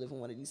of if you live in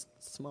one of these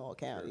small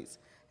counties,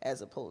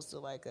 as opposed to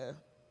like I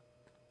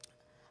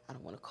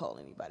don't want to call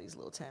anybody's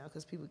little town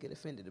because people get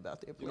offended about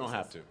their places. You don't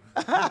have to.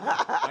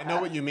 I know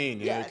what you mean,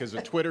 because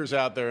the Twitter's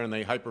out there and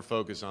they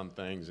hyper-focus on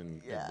things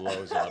and it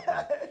blows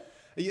up.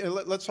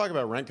 Let's talk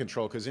about rent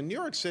control, because in New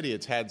York City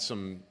it's had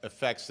some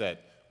effects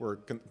that were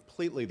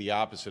completely the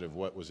opposite of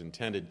what was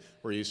intended,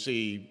 where you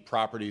see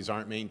properties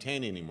aren't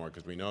maintained anymore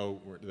because we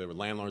know the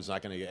landlord's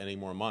not going to get any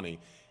more money,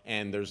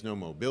 and there's no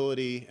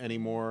mobility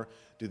anymore.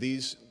 Do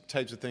these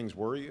types of things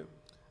worry you?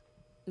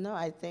 No,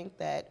 I think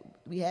that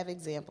we have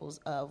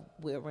examples of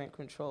where rent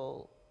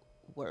control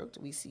worked.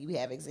 We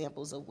have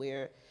examples of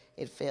where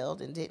it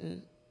failed and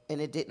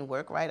it didn't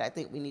work right. I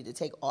think we need to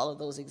take all of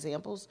those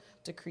examples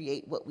to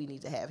create what we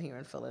need to have here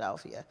in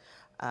Philadelphia.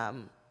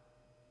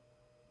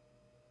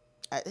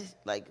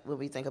 Like when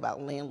we think about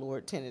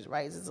landlord-tenant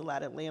rights, there's a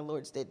lot of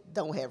landlords that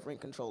don't have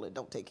rent control and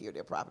don't take care of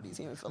their properties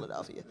here in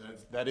Philadelphia.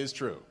 That is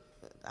true.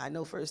 I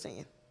know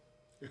firsthand.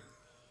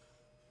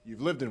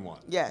 You've lived in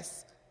one.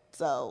 Yes.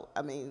 So,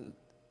 I mean,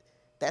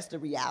 that's the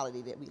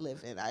reality that we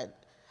live in. I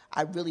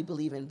really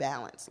believe in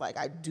balance. Like,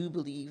 I do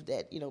believe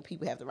that,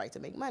 people have the right to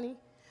make money,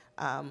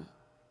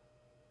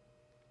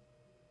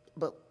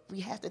 but we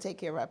have to take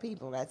care of our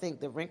people. And I think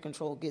the rent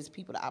control gives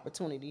people the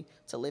opportunity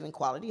to live in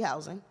quality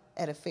housing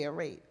at a fair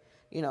rate.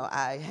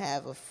 I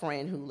have a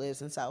friend who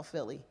lives in South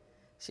Philly.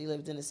 She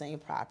lived in the same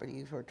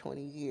property for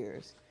 20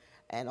 years,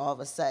 and all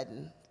of a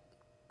sudden,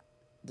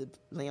 the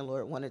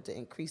landlord wanted to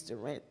increase the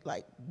rent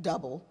like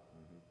double.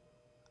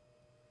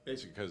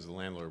 Basically because the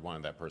landlord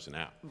wanted that person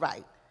out.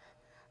 Right.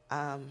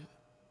 And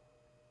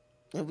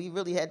we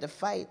really had to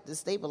fight to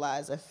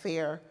stabilize a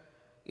fair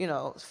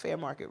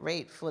market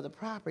rate for the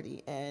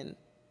property. And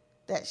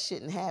that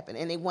shouldn't happen.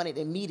 And they want it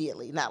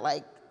immediately, not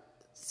like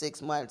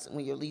 6 months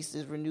when your lease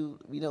is renewed,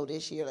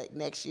 this year, like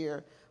next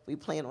year, we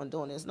plan on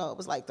doing this. No, it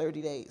was like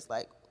 30 days.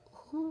 Like,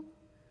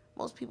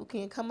 most people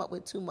can't come up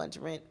with 2 months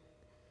rent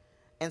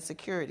and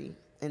security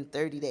in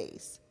 30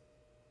 days.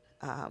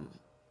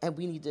 And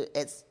we need to,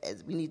 as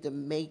we need to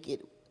make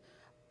it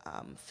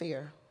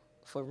fair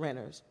for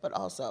renters, but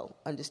also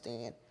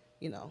understand,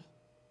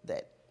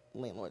 that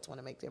landlords want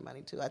to make their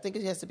money too. I think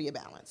it has to be a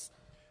balance.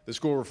 The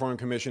School Reform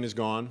Commission is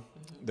gone.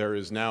 Mm-hmm. There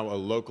is now a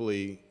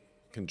locally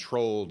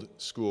controlled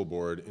school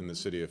board in the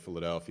city of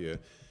Philadelphia.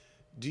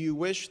 Do you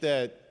wish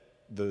that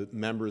the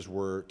members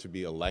were to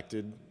be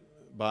elected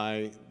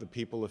by the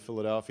people of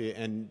Philadelphia?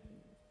 And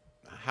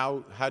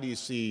how do you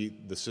see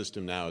the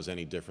system now as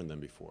any different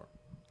than before?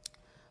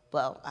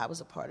 Well, I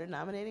was a part of the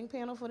nominating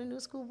panel for the new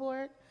school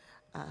board,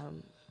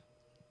 and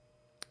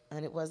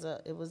it was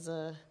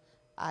a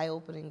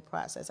eye-opening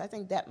process. I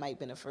think that might have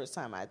been the first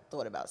time I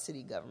thought about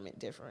city government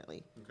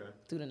differently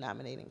through the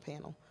nominating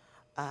panel.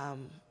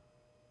 I'm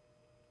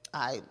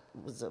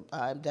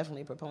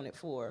definitely a proponent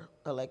for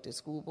elected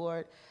school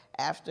board.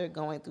 After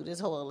going through this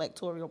whole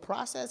electoral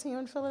process here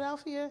in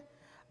Philadelphia,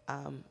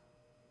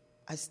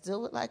 I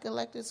still would like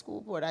elected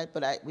school board,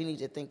 but we need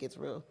to think it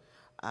through.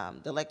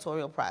 The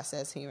electoral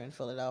process here in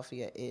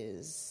Philadelphia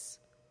is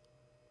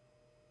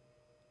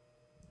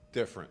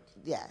different.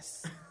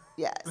 Yes.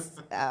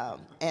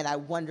 And I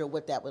wonder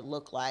what that would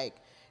look like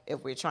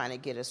if we're trying to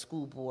get a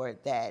school board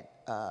that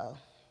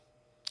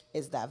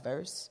is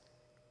diverse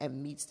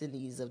and meets the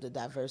needs of the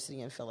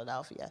diversity in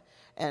Philadelphia.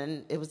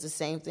 And it was the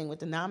same thing with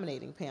the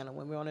nominating panel.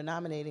 When we were on the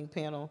nominating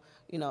panel,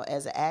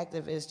 as an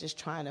activist, just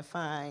trying to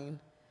find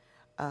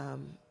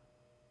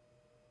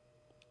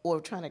or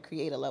trying to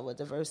create a level of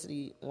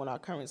diversity on our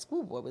current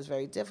school board was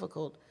very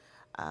difficult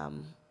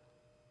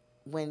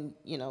when,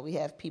 we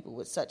have people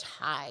with such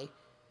high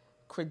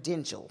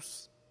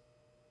credentials,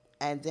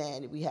 and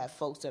then we have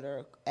folks that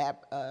are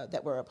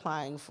that were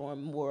applying for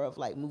more of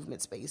like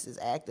movement spaces,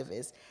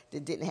 activists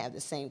that didn't have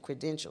the same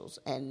credentials,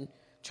 and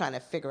trying to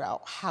figure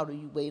out how do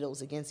you weigh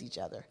those against each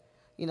other,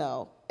 and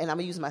I'm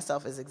gonna use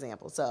myself as an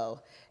example. So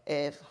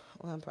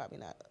I'm probably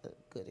not a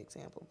good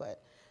example,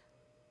 but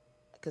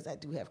because I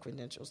do have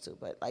credentials too,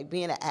 but like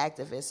being an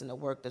activist and the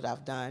work that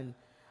I've done,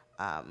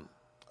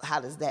 how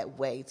does that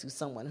weigh to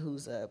someone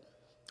who's a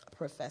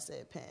professor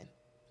at Penn?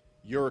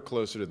 You're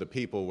closer to the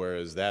people,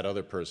 whereas that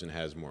other person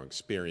has more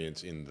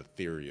experience in the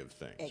theory of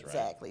things.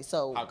 Exactly. Right?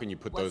 So how can you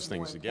put those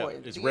things together?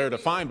 It's theory rare to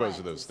find both practice.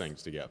 of those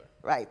things together.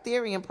 Right.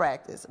 Theory and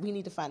practice. We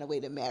need to find a way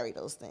to marry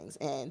those things.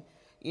 And,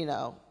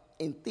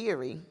 in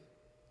theory,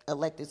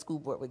 elected school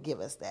board would give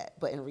us that.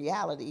 But in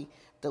reality,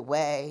 the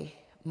way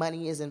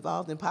money is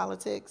involved in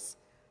politics,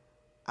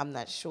 I'm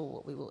not sure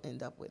what we will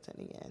end up with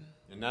in the end.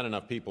 And not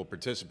enough people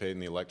participate in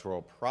the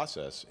electoral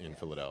process in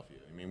Philadelphia.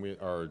 I mean,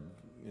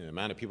 the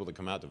amount of people that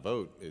come out to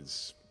vote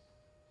it's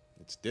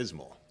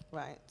dismal.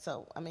 Right.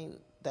 So,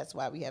 that's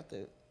why we have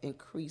to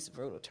increase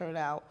voter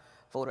turnout.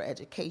 Voter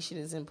education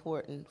is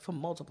important for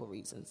multiple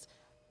reasons.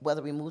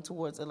 Whether we move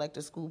towards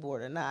elected school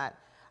board or not,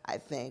 I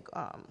think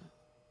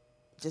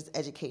just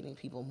educating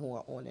people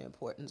more on the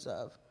importance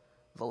of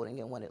voting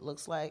and what it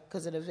looks like,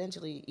 because it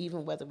eventually,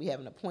 even whether we have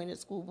an appointed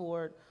school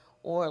board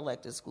or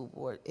elected school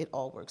board, it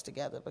all works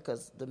together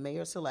because the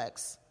mayor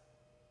selects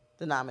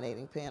the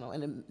nominating panel,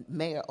 and the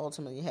mayor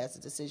ultimately has the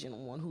decision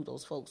on who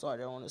those folks are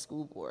that are on the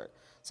school board.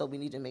 So we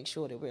need to make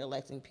sure that we're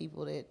electing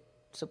people that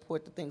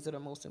support the things that are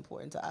most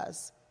important to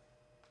us,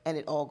 and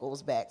it all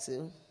goes back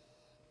to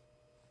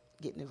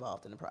getting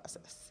involved in the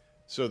process.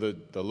 So the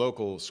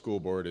local school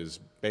board is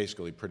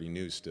basically pretty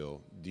new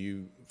still. Do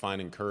you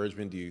find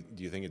encouragement? Do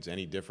you think it's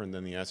any different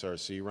than the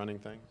SRC running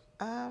things?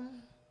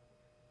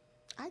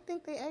 I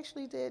think they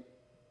actually did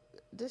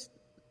this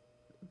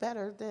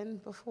better than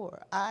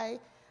before.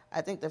 I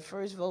think the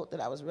first vote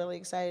that I was really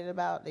excited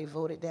about, they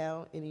voted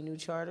down any new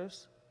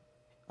charters.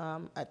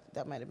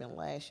 That might have been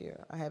last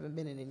year. I haven't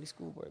been in any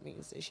school board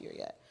meetings this year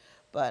yet.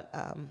 But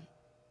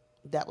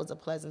that was a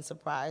pleasant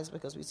surprise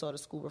because we saw the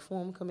School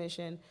Reform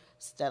Commission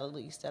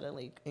steadily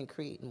in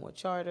creating more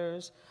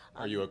charters.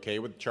 Are you okay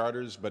with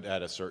charters, but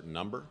at a certain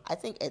number? I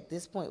think at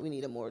this point we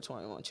need a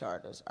moratorium on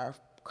charters. Our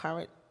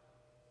current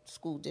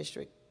school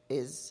district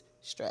is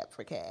strapped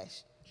for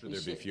cash. Should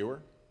there be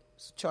fewer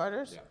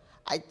charters? Yeah.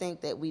 I think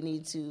that we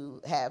need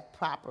to have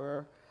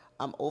proper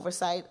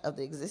oversight of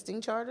the existing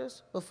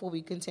charters before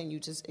we continue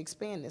to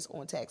expand this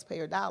on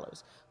taxpayer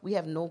dollars. We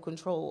have no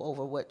control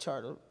over what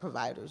charter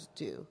providers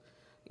do.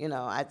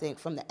 I think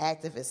from the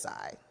activist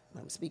side,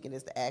 I'm speaking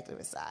as the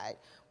activist side,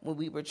 when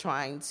we were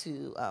trying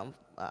to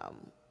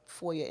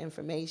FOIA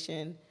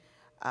information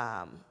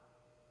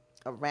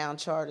around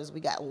charters, we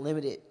got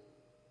limited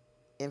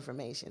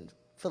information.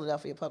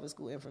 Philadelphia Public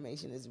School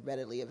information is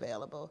readily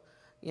available.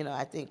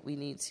 I think we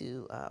need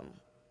to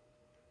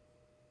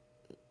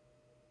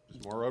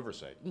more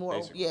oversight.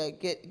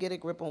 Get a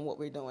grip on what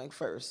we're doing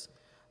first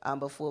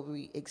before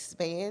we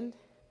expand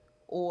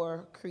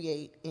or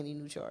create any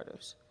new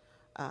charters.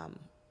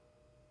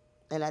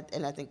 And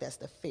I think that's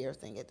the fair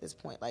thing at this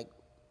point. Like,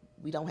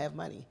 we don't have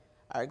money.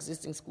 Our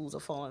existing schools are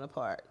falling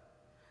apart.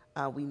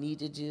 We need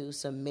to do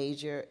some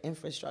major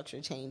infrastructure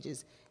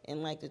changes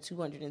in like the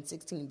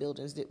 216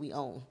 buildings that we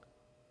own.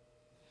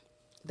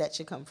 That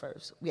should come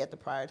first. We have to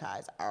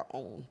prioritize our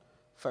own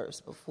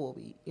first before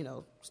we,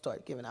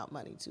 start giving out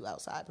money to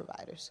outside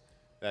providers.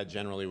 That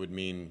generally would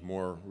mean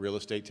more real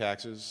estate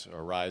taxes,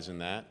 a rise in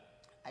that,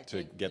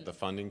 to get the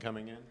funding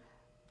coming in?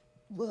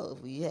 Well,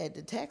 if we had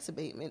the tax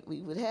abatement,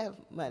 we would have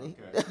money.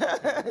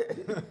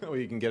 Okay. Well,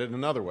 you can get it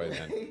another way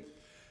then.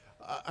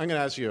 I'm going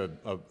to ask you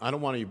I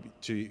don't want you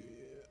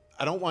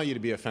to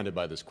be offended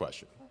by this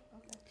question.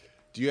 Okay.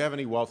 Do you have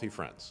any wealthy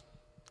friends?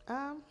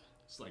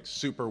 It's like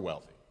super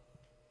wealthy.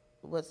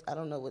 I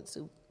don't know what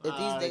super.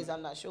 These days,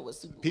 I'm not sure what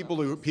super.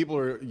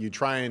 You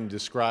try and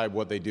describe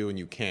what they do and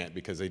you can't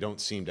because they don't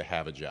seem to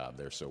have a job.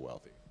 They're so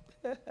wealthy.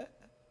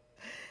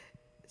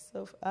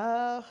 So,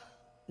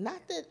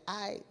 not that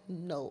I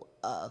know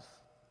of.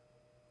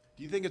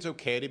 Do you think it's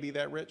okay to be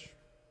that rich?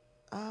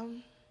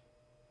 I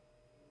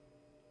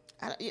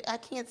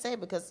can't say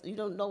because you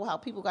don't know how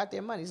people got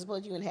their money.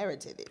 Suppose you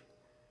inherited it.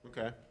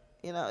 Okay.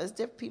 It's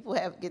different. People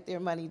get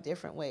their money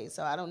different ways.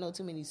 So I don't know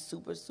too many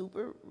super,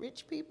 super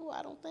rich people,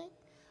 I don't think.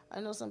 I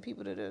know some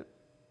people that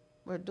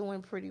are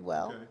doing pretty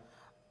well. Okay.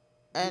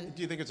 And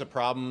do you think it's a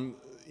problem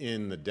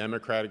in the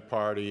Democratic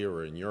Party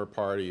or in your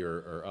party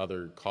or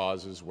other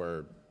causes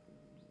where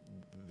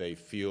they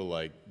feel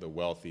like the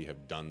wealthy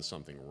have done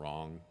something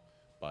wrong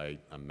by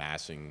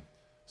amassing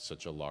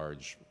such a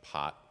large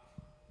pot?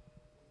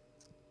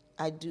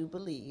 I do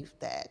believe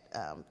that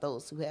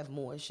those who have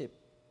more should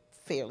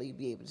fairly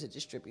be able to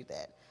distribute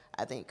that.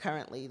 I think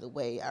currently the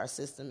way our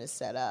system is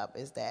set up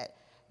is that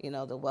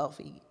the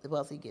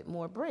wealthy get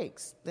more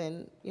breaks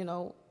than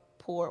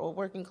poor or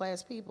working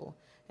class people,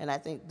 and I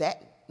think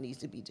that needs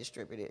to be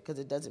distributed because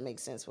it doesn't make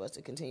sense for us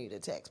to continue to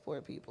tax poor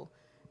people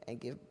and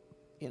give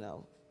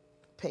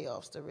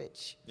payoffs to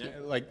rich. Yeah,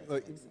 like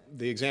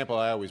the example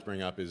I always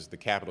bring up is the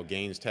capital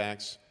gains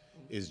tax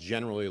is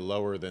generally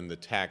lower than the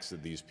tax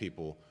that these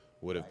people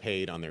would have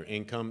paid on their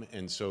income,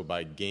 and so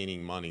by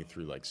gaining money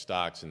through like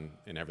stocks and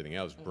everything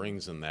else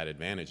brings them that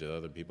advantage that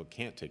other people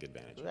can't take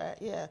advantage of. Right,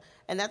 yeah.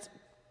 And that's,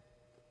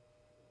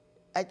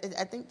 I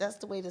think that's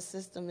the way the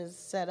system is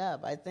set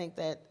up. I think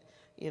that,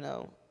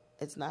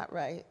 it's not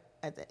right.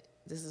 I think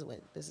this is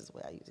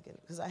where I use it,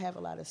 because I have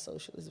a lot of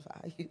socialist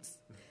values.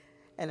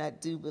 And I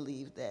do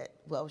believe that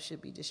wealth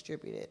should be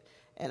distributed.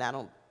 And I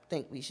don't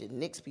think we should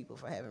nix people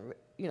for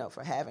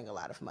having a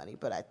lot of money,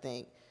 but I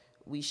think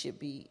we should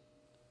be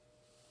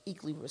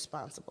equally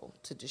responsible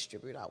to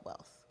distribute our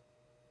wealth.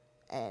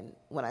 And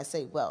when I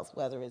say wealth,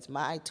 whether it's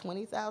my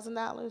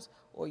 $20,000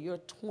 or your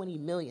 $20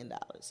 million,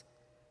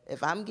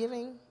 if I'm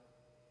giving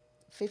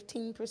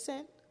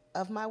 15%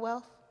 of my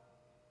wealth,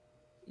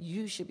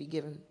 you should be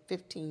giving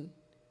 15%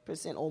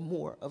 or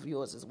more of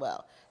yours as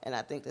well. And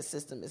I think the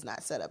system is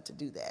not set up to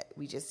do that.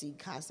 We just see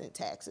constant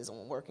taxes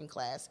on working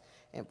class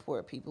and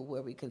poor people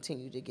where we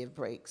continue to give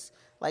breaks,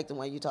 like the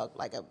one you talked,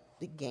 like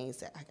the gains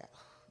that I got.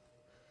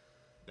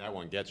 That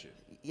one gets you.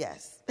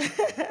 Yes.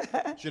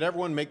 Should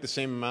everyone make the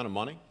same amount of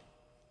money,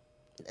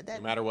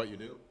 no matter what you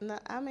do? No,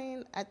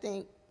 I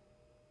think.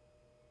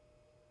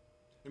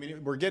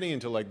 We're getting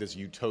into like this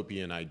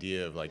utopian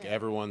idea of like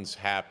everyone's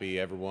happy,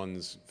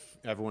 everyone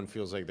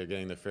feels like they're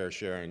getting their fair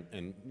share,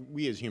 and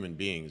we as human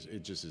beings,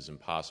 it just is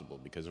impossible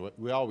because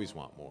we always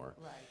want more.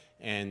 Right.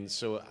 And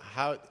so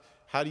how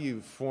do you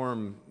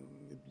form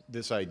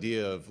this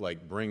idea of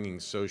like bringing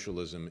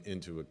socialism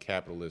into a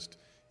capitalist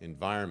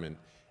environment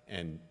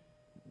and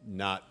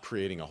not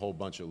creating a whole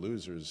bunch of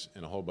losers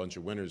and a whole bunch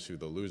of winners who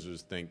the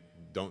losers think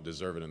don't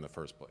deserve it in the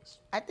first place?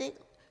 I think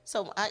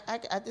so.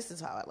 This is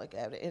how I look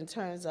at it in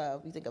terms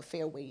of, we think of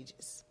fair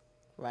wages,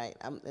 right?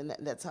 And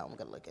that's how I'm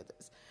going to look at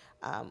this.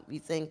 We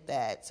think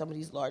that some of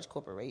these large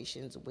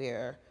corporations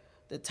where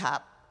the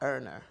top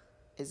earner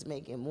is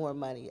making more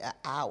money an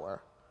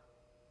hour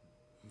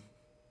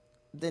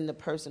than the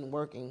person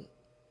working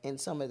in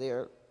some of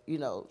their,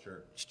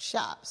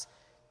 shops.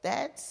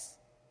 That's,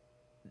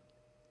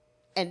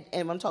 and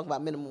I'm talking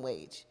about minimum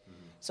wage.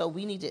 Mm-hmm. So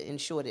we need to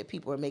ensure that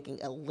people are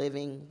making a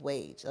living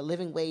wage. A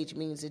living wage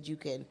means that you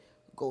can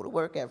go to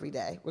work every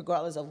day,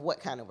 regardless of what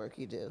kind of work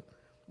you do.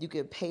 You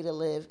can pay to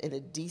live in a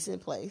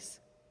decent place,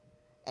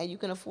 and you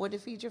can afford to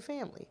feed your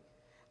family.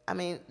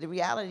 The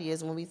reality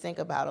is when we think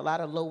about a lot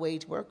of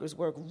low-wage workers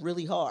work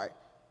really hard.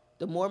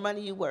 The more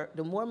money you work,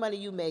 the more money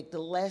you make, the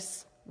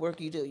less work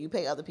you do. You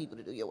pay other people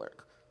to do your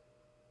work.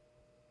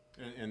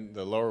 And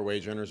the lower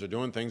wage earners are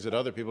doing things that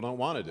other people don't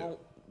want to do.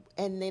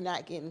 And they're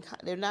not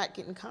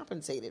getting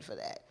compensated for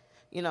that.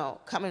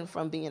 Coming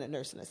from being a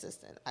nursing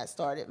assistant, I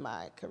started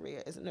my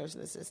career as a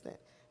nursing assistant,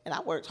 and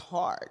I worked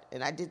hard,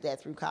 and I did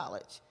that through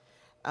college.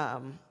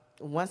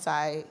 Once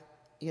I,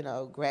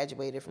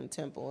 graduated from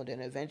Temple and then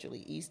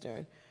eventually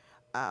Eastern,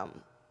 I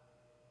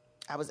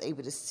was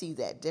able to see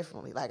that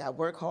differently. Like, I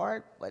work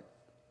hard, but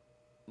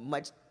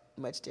much,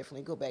 much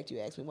differently. Go back to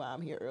you asked me why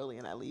I'm here early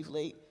and I leave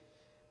late,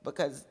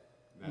 because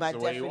my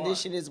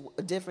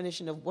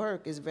definition of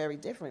work is very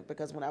different.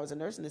 Because when I was a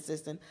nursing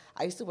assistant,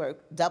 I used to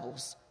work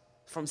doubles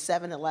from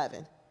 7 to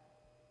 11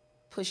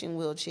 pushing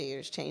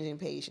wheelchairs, changing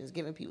patients,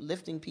 giving people,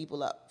 lifting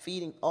people up,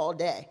 feeding all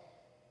day.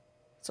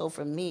 So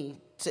for me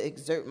to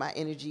exert my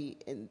energy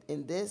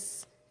in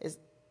this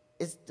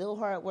it's still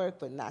hard work,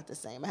 but not the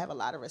same. I have a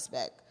lot of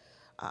respect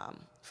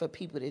for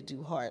people that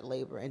do hard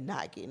labor and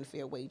not getting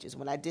fair wages.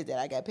 When I did that,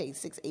 I got paid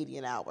 $6.80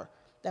 an hour.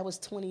 That was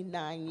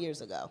 29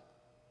 years ago.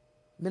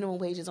 Minimum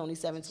wage is only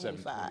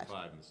 $7.25.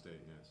 $7.25 in the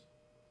state, yes.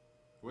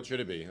 What should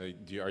it be?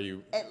 Are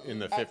you in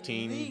the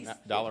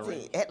 $15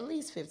 range? At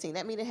least 15.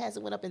 That means it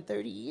hasn't went up in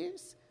 30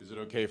 years. Is it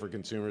okay for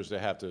consumers to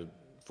have to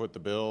foot the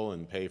bill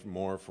and pay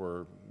more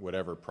for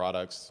whatever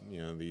products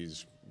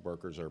these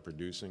workers are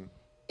producing?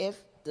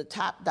 If the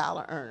top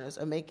dollar earners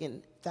are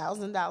making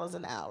 $1,000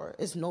 an hour,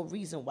 there's no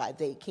reason why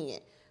they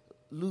can't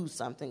lose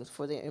something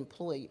for their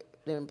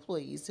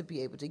employees to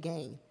be able to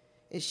gain.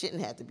 It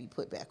shouldn't have to be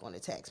put back on the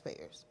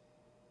taxpayers.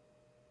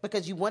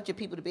 Because you want your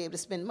people to be able to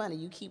spend money.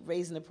 You keep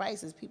raising the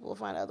prices, people will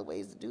find other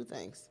ways to do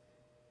things.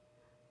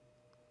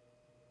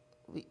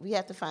 We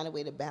have to find a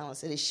way to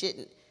balance it. It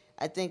shouldn't.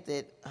 I think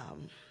that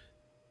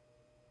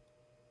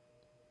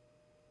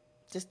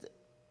just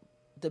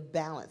the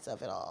balance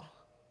of it all.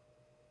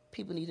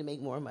 People need to make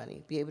more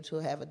money, be able to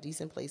have a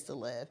decent place to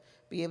live,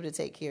 be able to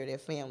take care of their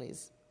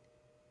families,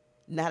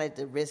 not at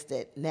the risk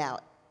that now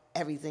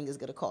everything is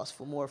going to cost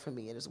more for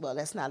me as well.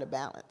 That's not a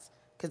balance,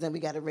 because then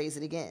we got to raise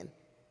it again.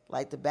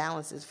 Like, the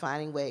balance is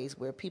finding ways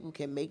where people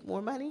can make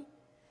more money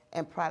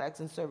and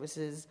products and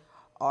services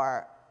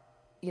are,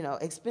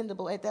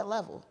 expendable at that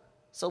level.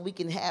 So we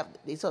can have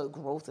this sort of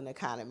growth in the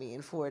economy,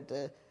 and for it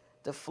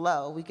to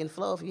flow, we can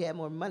flow if you have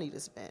more money to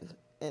spend.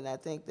 And I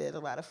think that a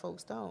lot of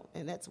folks don't.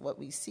 And that's what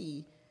we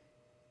see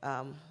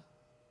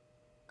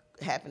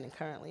happening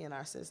currently in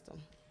our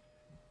system.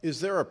 Is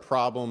there a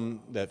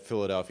problem that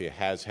Philadelphia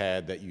has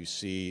had that you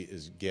see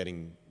is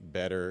getting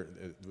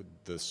better?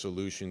 The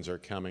solutions are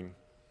coming?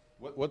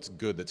 What's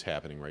good that's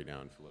happening right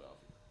now in Philadelphia?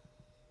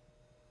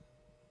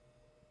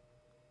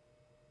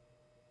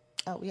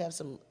 We have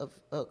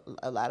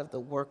a lot of the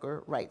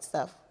worker rights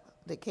stuff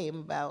that came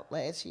about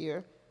last year.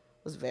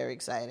 It was very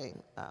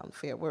exciting.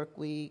 Fair Work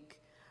Week,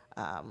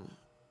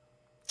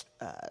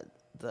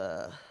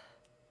 the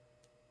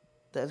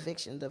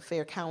eviction, the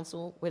Fair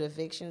Council with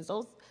evictions.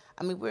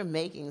 We're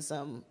making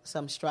some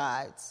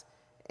strides,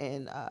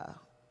 and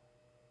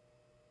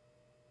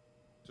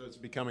so it's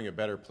becoming a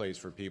better place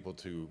for people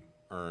to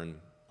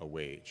earn a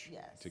wage,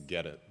 yes, to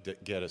get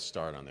a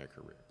start on their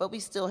career. But we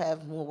still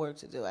have more work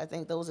to do. I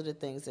think those are the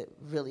things that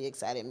really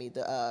excited me.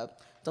 The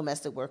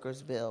domestic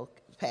workers bill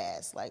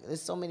passed. Like,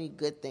 there's so many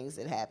good things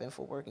that happen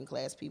for working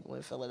class people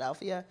in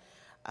Philadelphia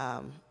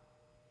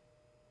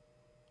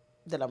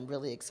that I'm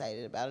really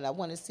excited about, and I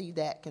want to see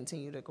that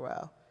continue to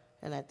grow.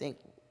 And I think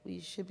we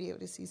should be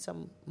able to see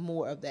some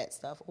more of that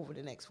stuff over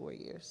the next 4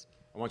 years.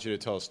 I want you to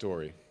tell a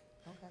story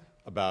Okay.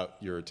 about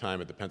your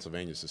time at the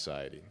Pennsylvania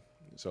Society.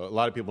 So a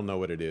lot of people know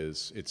what it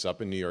is. It's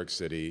up in New York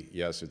City.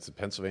 Yes, it's the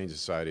Pennsylvania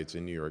Society. It's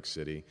in New York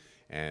City.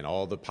 And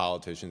all the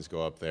politicians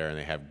go up there, and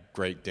they have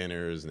great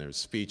dinners, and there's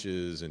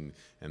speeches, and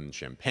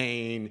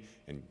champagne,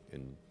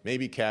 and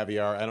maybe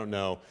caviar. I don't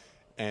know.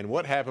 And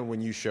what happened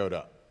when you showed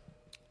up?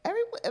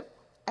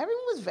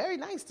 Everyone was very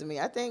nice to me.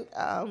 I think.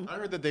 I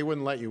heard that they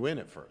wouldn't let you in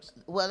at first.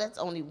 Well, that's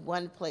only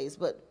one place,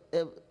 but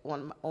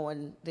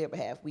on their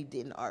behalf, we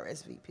didn't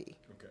RSVP.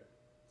 Okay.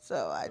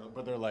 So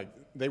But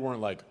they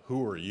weren't like,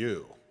 who are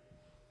you?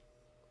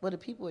 Well, the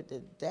people at the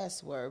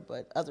desk were,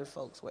 but other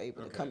folks were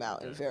able to come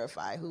out and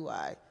verify who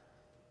I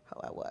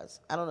was.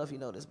 I don't know if you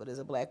know this, but as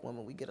a black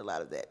woman, we get a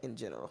lot of that in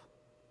general.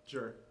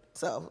 Sure.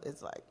 So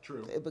it's like,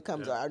 true. It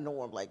becomes our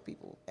norm. Like,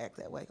 people act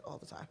that way all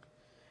the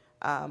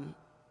time.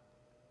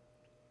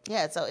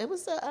 So it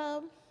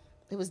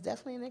was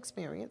definitely an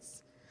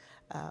experience.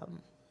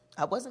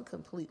 I wasn't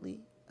completely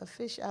a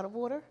fish out of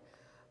water,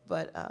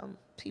 but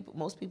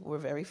most people were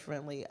very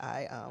friendly.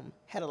 I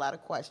had a lot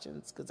of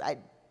questions because I'd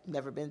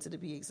never been to the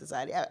PA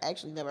Society. I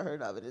actually never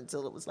heard of it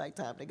until it was like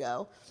time to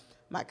go.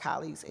 My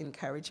colleagues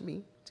encouraged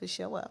me to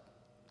show up.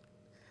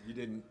 You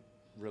didn't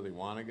really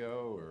want to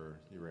go, or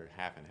you were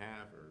half and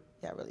half? Or?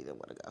 Yeah, I really didn't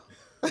want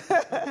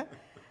to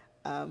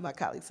go. My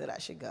colleagues said I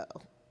should go.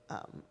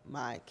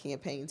 My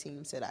campaign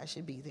team said I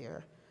should be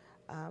there.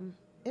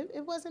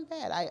 It wasn't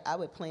bad. I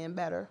would plan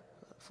better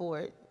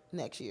for it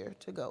next year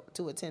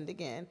to attend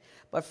again.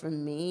 But for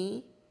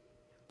me,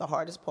 the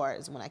hardest part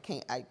is when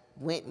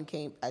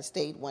I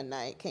stayed one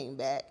night, came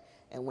back,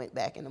 and went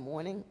back in the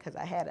morning because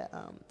I had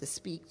to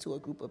speak to a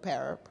group of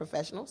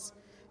paraprofessionals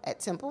at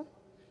Temple.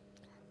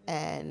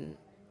 And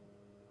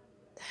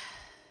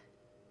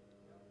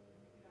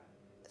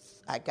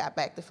I got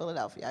back to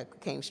Philadelphia. I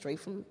came straight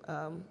from,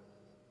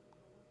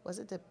 was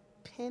it the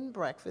Penn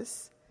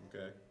breakfast?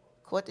 Okay.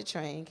 Caught the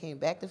train, came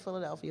back to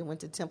Philadelphia, went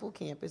to Temple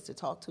campus to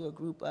talk to a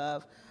group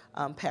of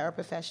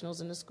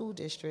paraprofessionals in the school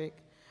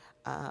district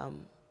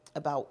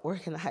about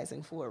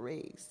organizing for a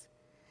raise.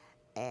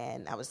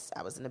 And I was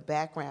in the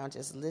background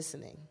just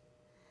listening.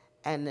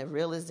 And the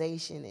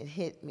realization, it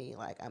hit me,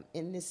 like, I'm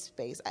in this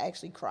space. I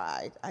actually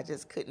cried. I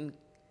just couldn't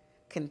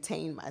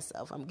contain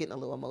myself. I'm getting a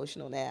little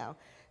emotional now,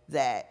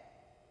 that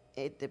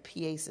at the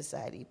PA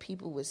Society,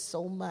 people with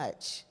so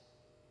much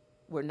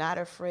were not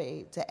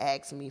afraid to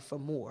ask me for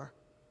more.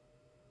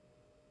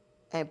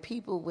 And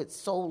people with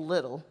so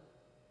little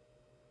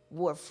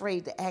were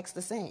afraid to ask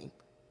the same.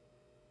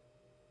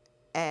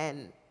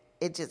 And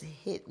it just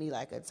hit me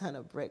like a ton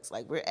of bricks.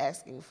 Like, we're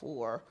asking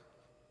for,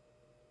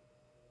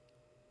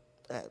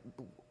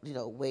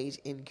 wage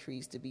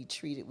increase to be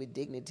treated with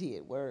dignity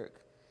at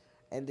work.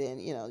 And then,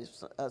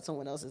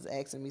 someone else is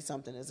asking me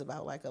something that's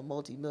about like a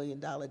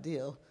multi-million-dollar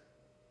deal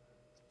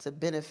to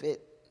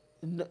benefit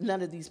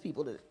none of these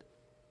people that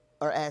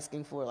are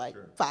asking for like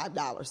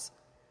 $5.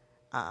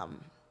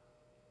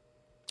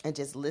 And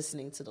just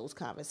listening to those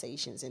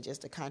conversations and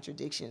just the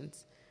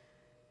contradictions.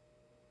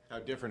 How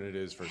different it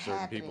is for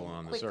certain people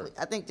on this earth.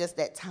 I think just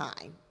that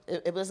time.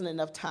 It wasn't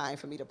enough time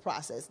for me to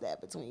process that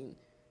between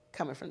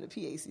coming from the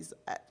PA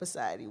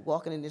Society,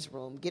 walking in this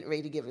room, getting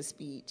ready to give a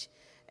speech,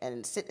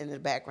 and sitting in the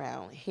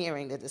background,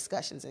 hearing the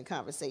discussions and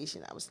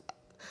conversation. I was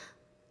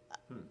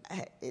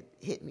it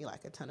hit me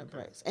like a ton of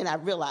bricks. And I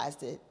realized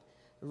that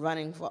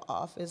running for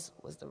office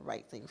was the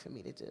right thing for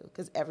me to do,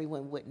 because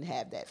everyone wouldn't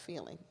have that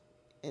feeling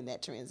in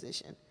that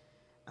transition.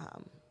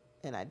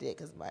 And I did,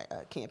 because my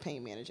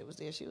campaign manager was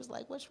there. She was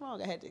like, "What's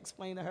wrong?" I had to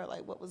explain to her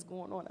like what was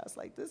going on. I was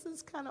like, "This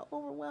is kind of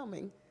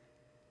overwhelming."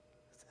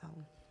 So.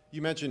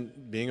 You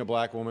mentioned being a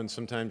black woman.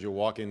 Sometimes you'll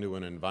walk into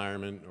an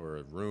environment or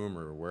a room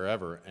or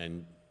wherever,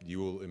 and you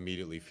will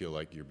immediately feel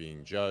like you're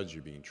being judged,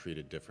 you're being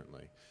treated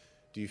differently.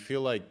 Do you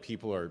feel like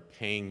people are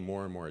paying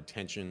more and more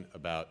attention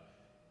about,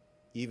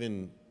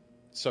 even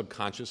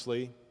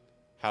subconsciously,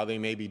 how they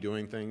may be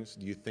doing things?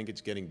 Do you think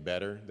it's getting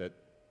better, that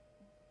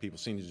people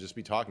seem to just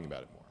be talking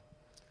about it more?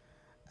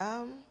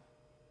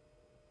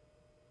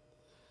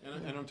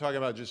 And I'm talking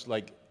about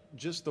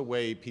just the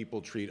way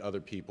people treat other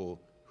people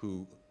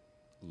who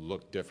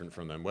look different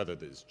from them, whether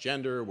it's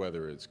gender,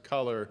 whether it's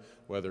color,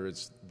 whether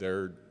it's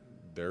their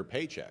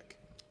paycheck.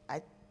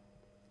 I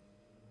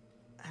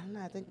don't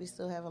know. I think we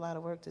still have a lot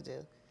of work to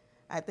do.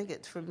 I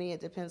think for me, it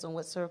depends on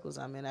what circles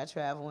I'm in. I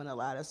travel in a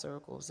lot of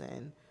circles,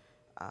 and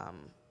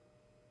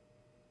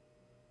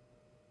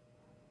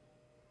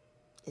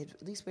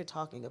at least we're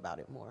talking about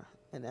it more,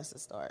 and that's a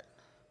start.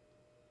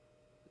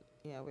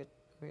 Yeah,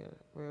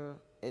 we're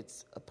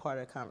it's a part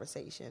of the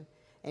conversation,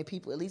 and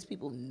at least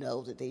people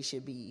know that they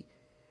should be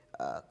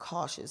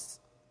cautious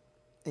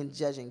in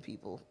judging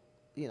people,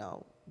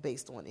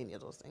 based on any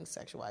of those things: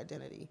 sexual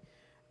identity,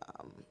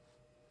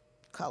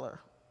 color,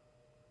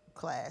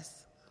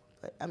 class.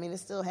 But I mean,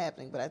 it's still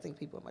happening, but I think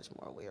people are much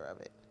more aware of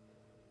it.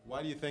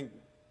 Why do you think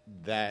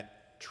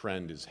that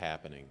trend is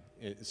happening?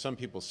 Some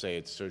people say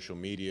it's social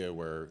media,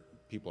 where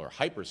people are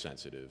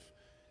hypersensitive,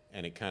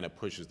 and it kind of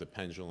pushes the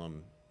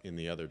pendulum in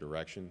the other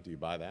direction. Do you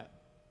buy that?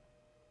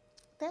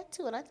 That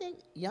too, and I think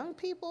young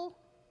people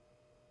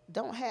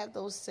don't have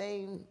those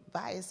same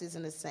biases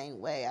in the same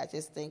way. I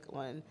just think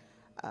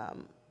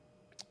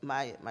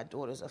my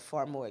daughters are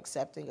far more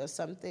accepting of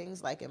some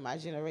things. Like in my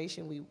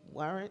generation, we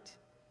weren't.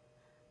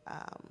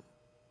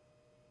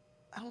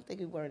 I don't think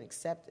we weren't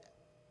accepted.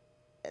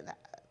 The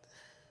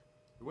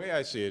way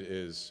I see it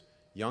is,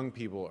 young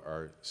people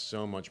are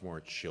so much more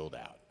chilled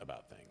out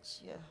about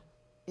things.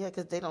 Yeah,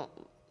 because they don't.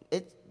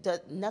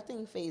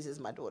 Nothing phases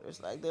my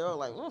daughters. Like, they're all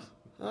like, "Oh,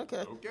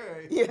 okay."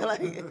 Okay. Yeah,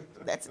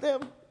 like, that's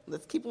them.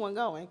 Let's keep on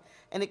going.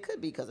 And it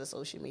could be because of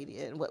social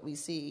media and what we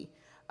see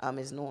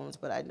as norms.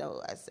 But I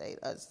know I say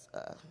us,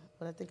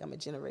 but I think I'm a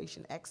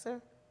Generation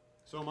Xer.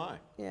 So am I.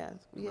 Yeah.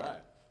 Right.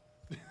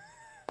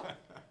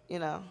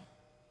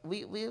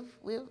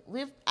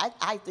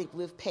 I think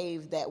we've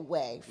paved that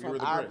way from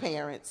our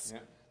parents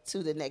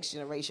to the next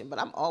generation. But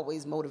I'm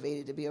always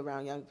motivated to be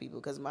around young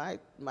people, because my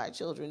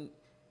children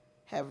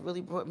have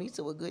really brought me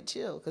to a good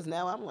chill. Because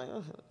now I'm like,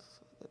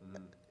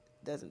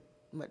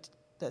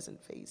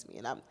 doesn't faze me.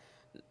 And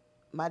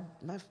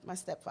my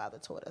stepfather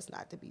taught us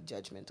not to be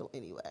judgmental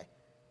anyway.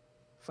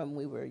 From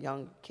when we were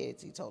young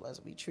kids, he told us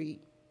we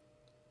treat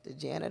the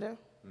janitor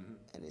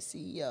and the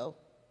CEO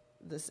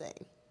the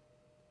same,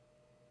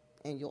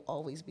 and you'll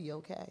always be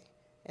okay.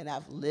 And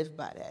I've lived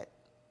by that.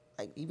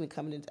 Like, even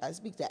coming in, I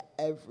speak to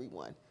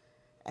everyone,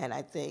 and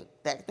I think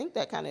that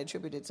kind of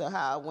attributed to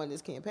how I won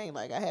this campaign.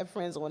 Like, I have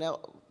friends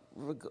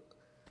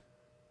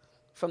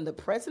from the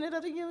president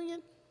of the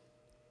union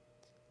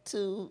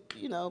to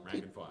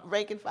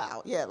rank and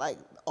file. Yeah, like,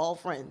 all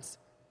friends,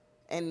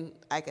 and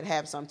I could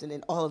have something,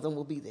 and all of them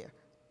will be there,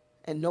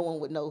 and no one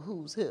would know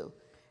who's who.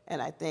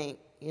 And I think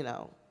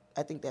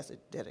that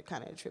it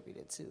kind of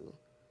attributed to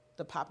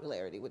the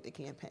popularity with the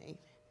campaign.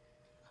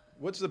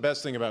 What's the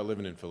best thing about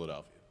living in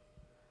Philadelphia?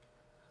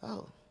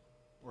 Oh.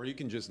 Or you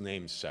can just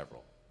name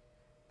several.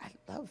 I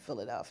love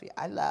Philadelphia.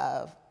 I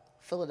love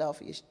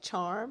Philadelphia's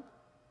charm.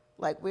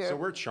 Like,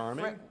 we're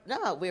charming?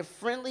 No, we're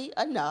friendly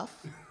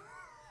enough,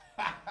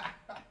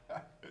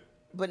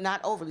 but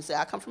not overly. So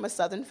I come from a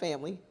Southern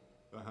family.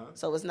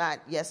 So it's not,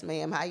 "Yes,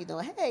 ma'am, how you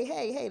doing?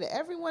 Hey to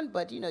everyone,"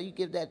 but you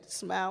give that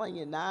smile and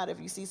you nod if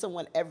you see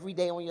someone every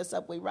day on your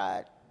subway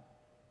ride,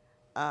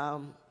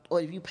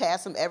 or if you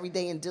pass them every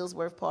day in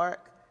Dillsworth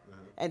Park.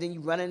 and then you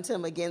run into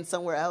them again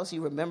somewhere else,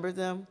 you remember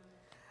them.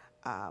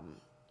 I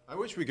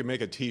wish we could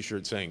make a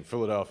T-shirt saying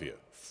Philadelphia,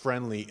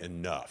 friendly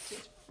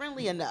enough.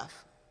 Friendly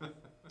enough.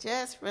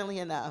 Just friendly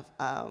enough.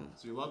 So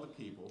you love the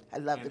people. I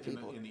love the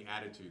people. And the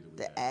attitude that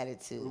we have. The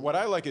attitude. What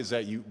I like is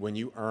that when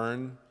you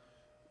earn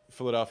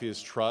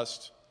Philadelphia's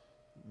trust,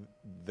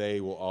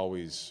 they will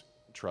always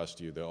trust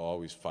you. They'll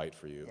always fight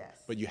for you.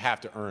 Yes. But you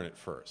have to earn it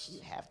first.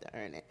 You have to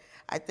earn it.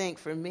 I think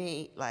for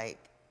me, like,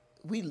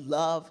 we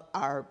love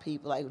our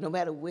people. Like, no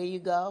matter where you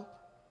go,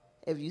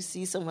 if you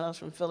see someone else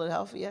from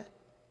Philadelphia,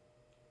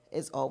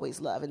 it's always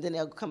love. And then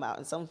they'll come out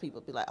and some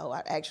people be like, oh,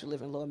 I actually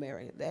live in Lower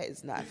Merion. That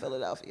is not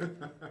Philadelphia.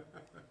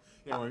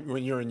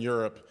 When you're in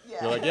Europe,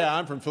 you're like, yeah,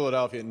 I'm from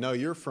Philadelphia. No,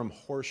 you're from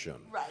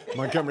Horsham, right.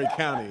 Montgomery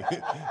County.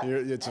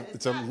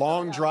 It's a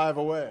long drive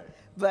away.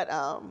 But,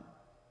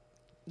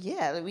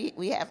 yeah,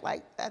 we have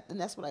like that, and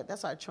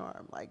that's our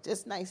charm, like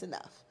just nice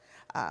enough.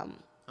 How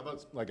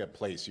about like a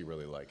place you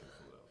really like in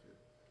Philadelphia?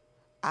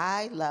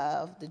 I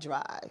love the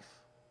Drive.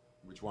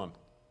 Which one?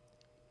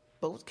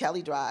 Both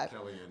Kelly Drive.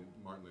 Kelly and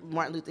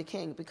Martin Luther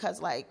King,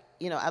 because like,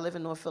 you know, I live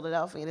in North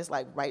Philadelphia and it's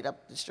like right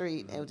up the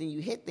street, and then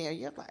you hit there,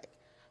 you're like,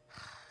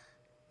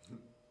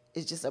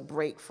 it's just a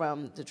break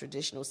from the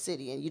traditional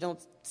city, and you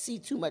don't see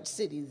too much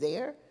city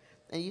there,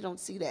 and you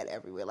don't see that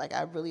everywhere. Like,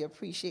 I really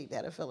appreciate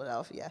that in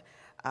Philadelphia.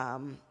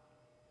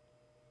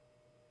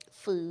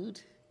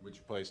 Food.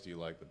 Which place do you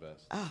like the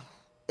best? Oh,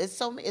 it's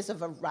a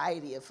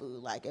variety of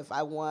food. Like, if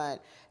I want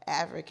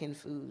African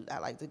food, I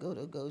like to go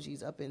to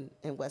Goji's up in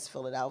West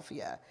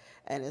Philadelphia,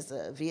 and it's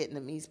a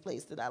Vietnamese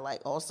place that I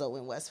like also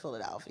in West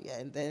Philadelphia,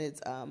 and then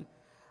it's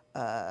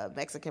a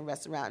Mexican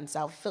restaurant in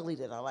South Philly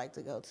that I like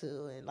to go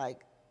to, and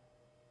like,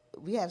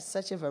 we have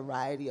such a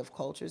variety of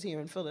cultures here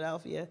in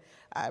Philadelphia.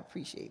 I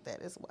appreciate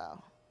that as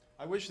well.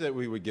 I wish that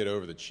we would get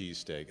over the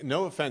cheesesteak.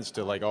 No offense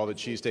to like all the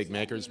cheesesteak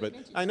makers, but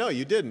I know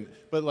you didn't.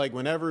 But like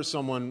whenever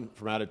someone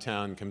from out of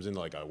town comes in,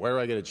 like, where do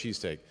I get a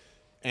cheesesteak?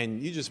 And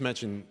you just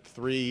mentioned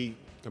 3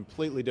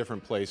 completely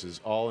different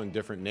places, all in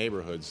different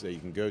neighborhoods that you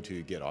can go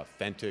to get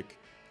authentic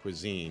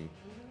cuisine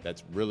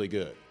that's really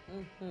good.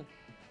 Mm-hmm.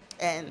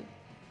 And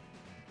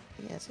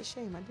yeah, it's a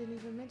shame I didn't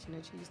even mention a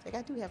cheesesteak.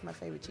 I do have my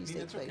favorite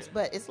cheesesteak place,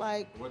 but it's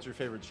like. What's your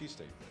favorite cheesesteak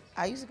place?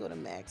 I used to go to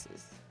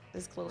Max's.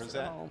 It's close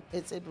to home.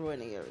 It's at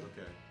Bruin Erie.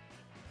 Okay.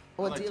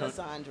 Or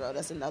D'Alessandro.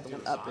 That's another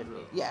one up in.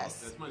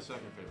 Yes. Oh, that's my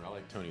second favorite. I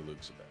like Tony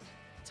Luke's the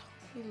best.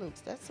 Tony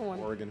Luke's. That's the one.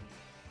 Oregon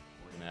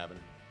Avenue,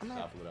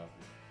 South Philadelphia.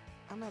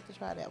 I'm going to have to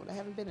try that one. I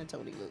haven't been to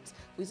Tony Luke's.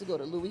 We used to go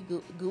to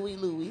Gooey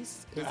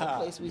Louie's. It's a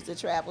place we used to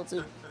travel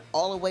to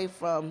all the way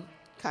from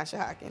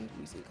Conshohocken.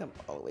 We used to come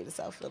all the way to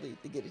South Philly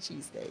to get a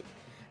cheesesteak.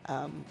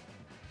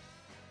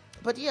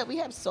 But yeah, we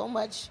have so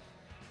much,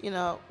 you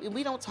know,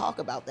 we don't talk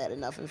about that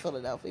enough in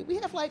Philadelphia. We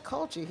have like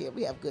culture here.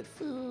 We have good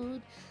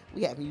food.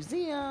 We have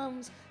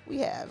museums. We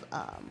have,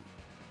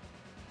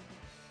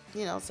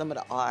 you know, some of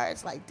the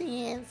arts like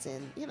dance,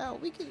 and, you know,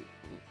 we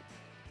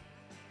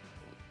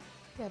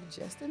have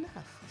just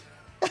enough.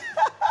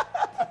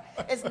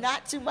 It's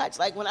not too much.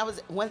 Like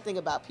one thing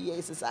about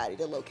PA Society,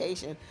 the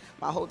location,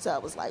 my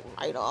hotel was like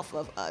right off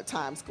of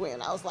Times Square,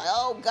 and I was like,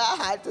 oh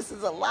God, this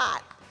is a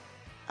lot.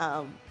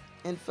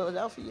 And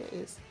Philadelphia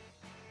is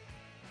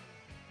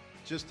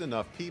just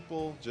enough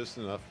people, just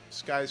enough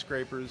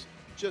skyscrapers,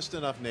 just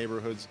enough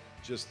neighborhoods,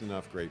 just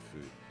enough great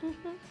food.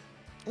 Mm-hmm.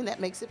 And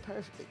that makes it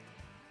perfect.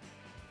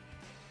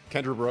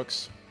 Kendra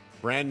Brooks,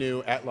 brand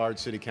new at-large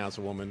city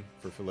councilwoman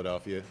for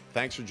Philadelphia.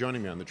 Thanks for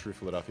joining me on the True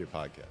Philadelphia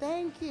podcast.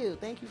 Thank you.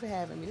 Thank you for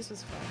having me. This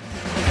was fun.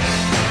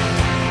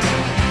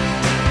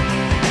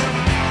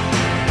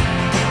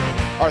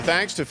 Our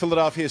thanks to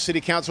Philadelphia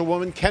City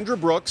Councilwoman Kendra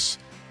Brooks.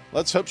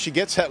 Let's hope she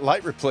gets that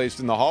light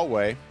replaced in the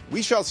hallway.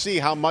 We shall see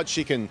how much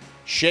she can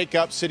shake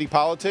up city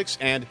politics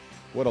and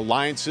what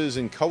alliances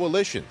and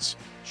coalitions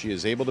she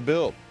is able to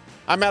build.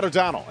 I'm Matt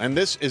O'Donnell, and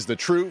this is the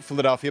True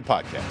Philadelphia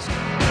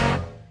podcast.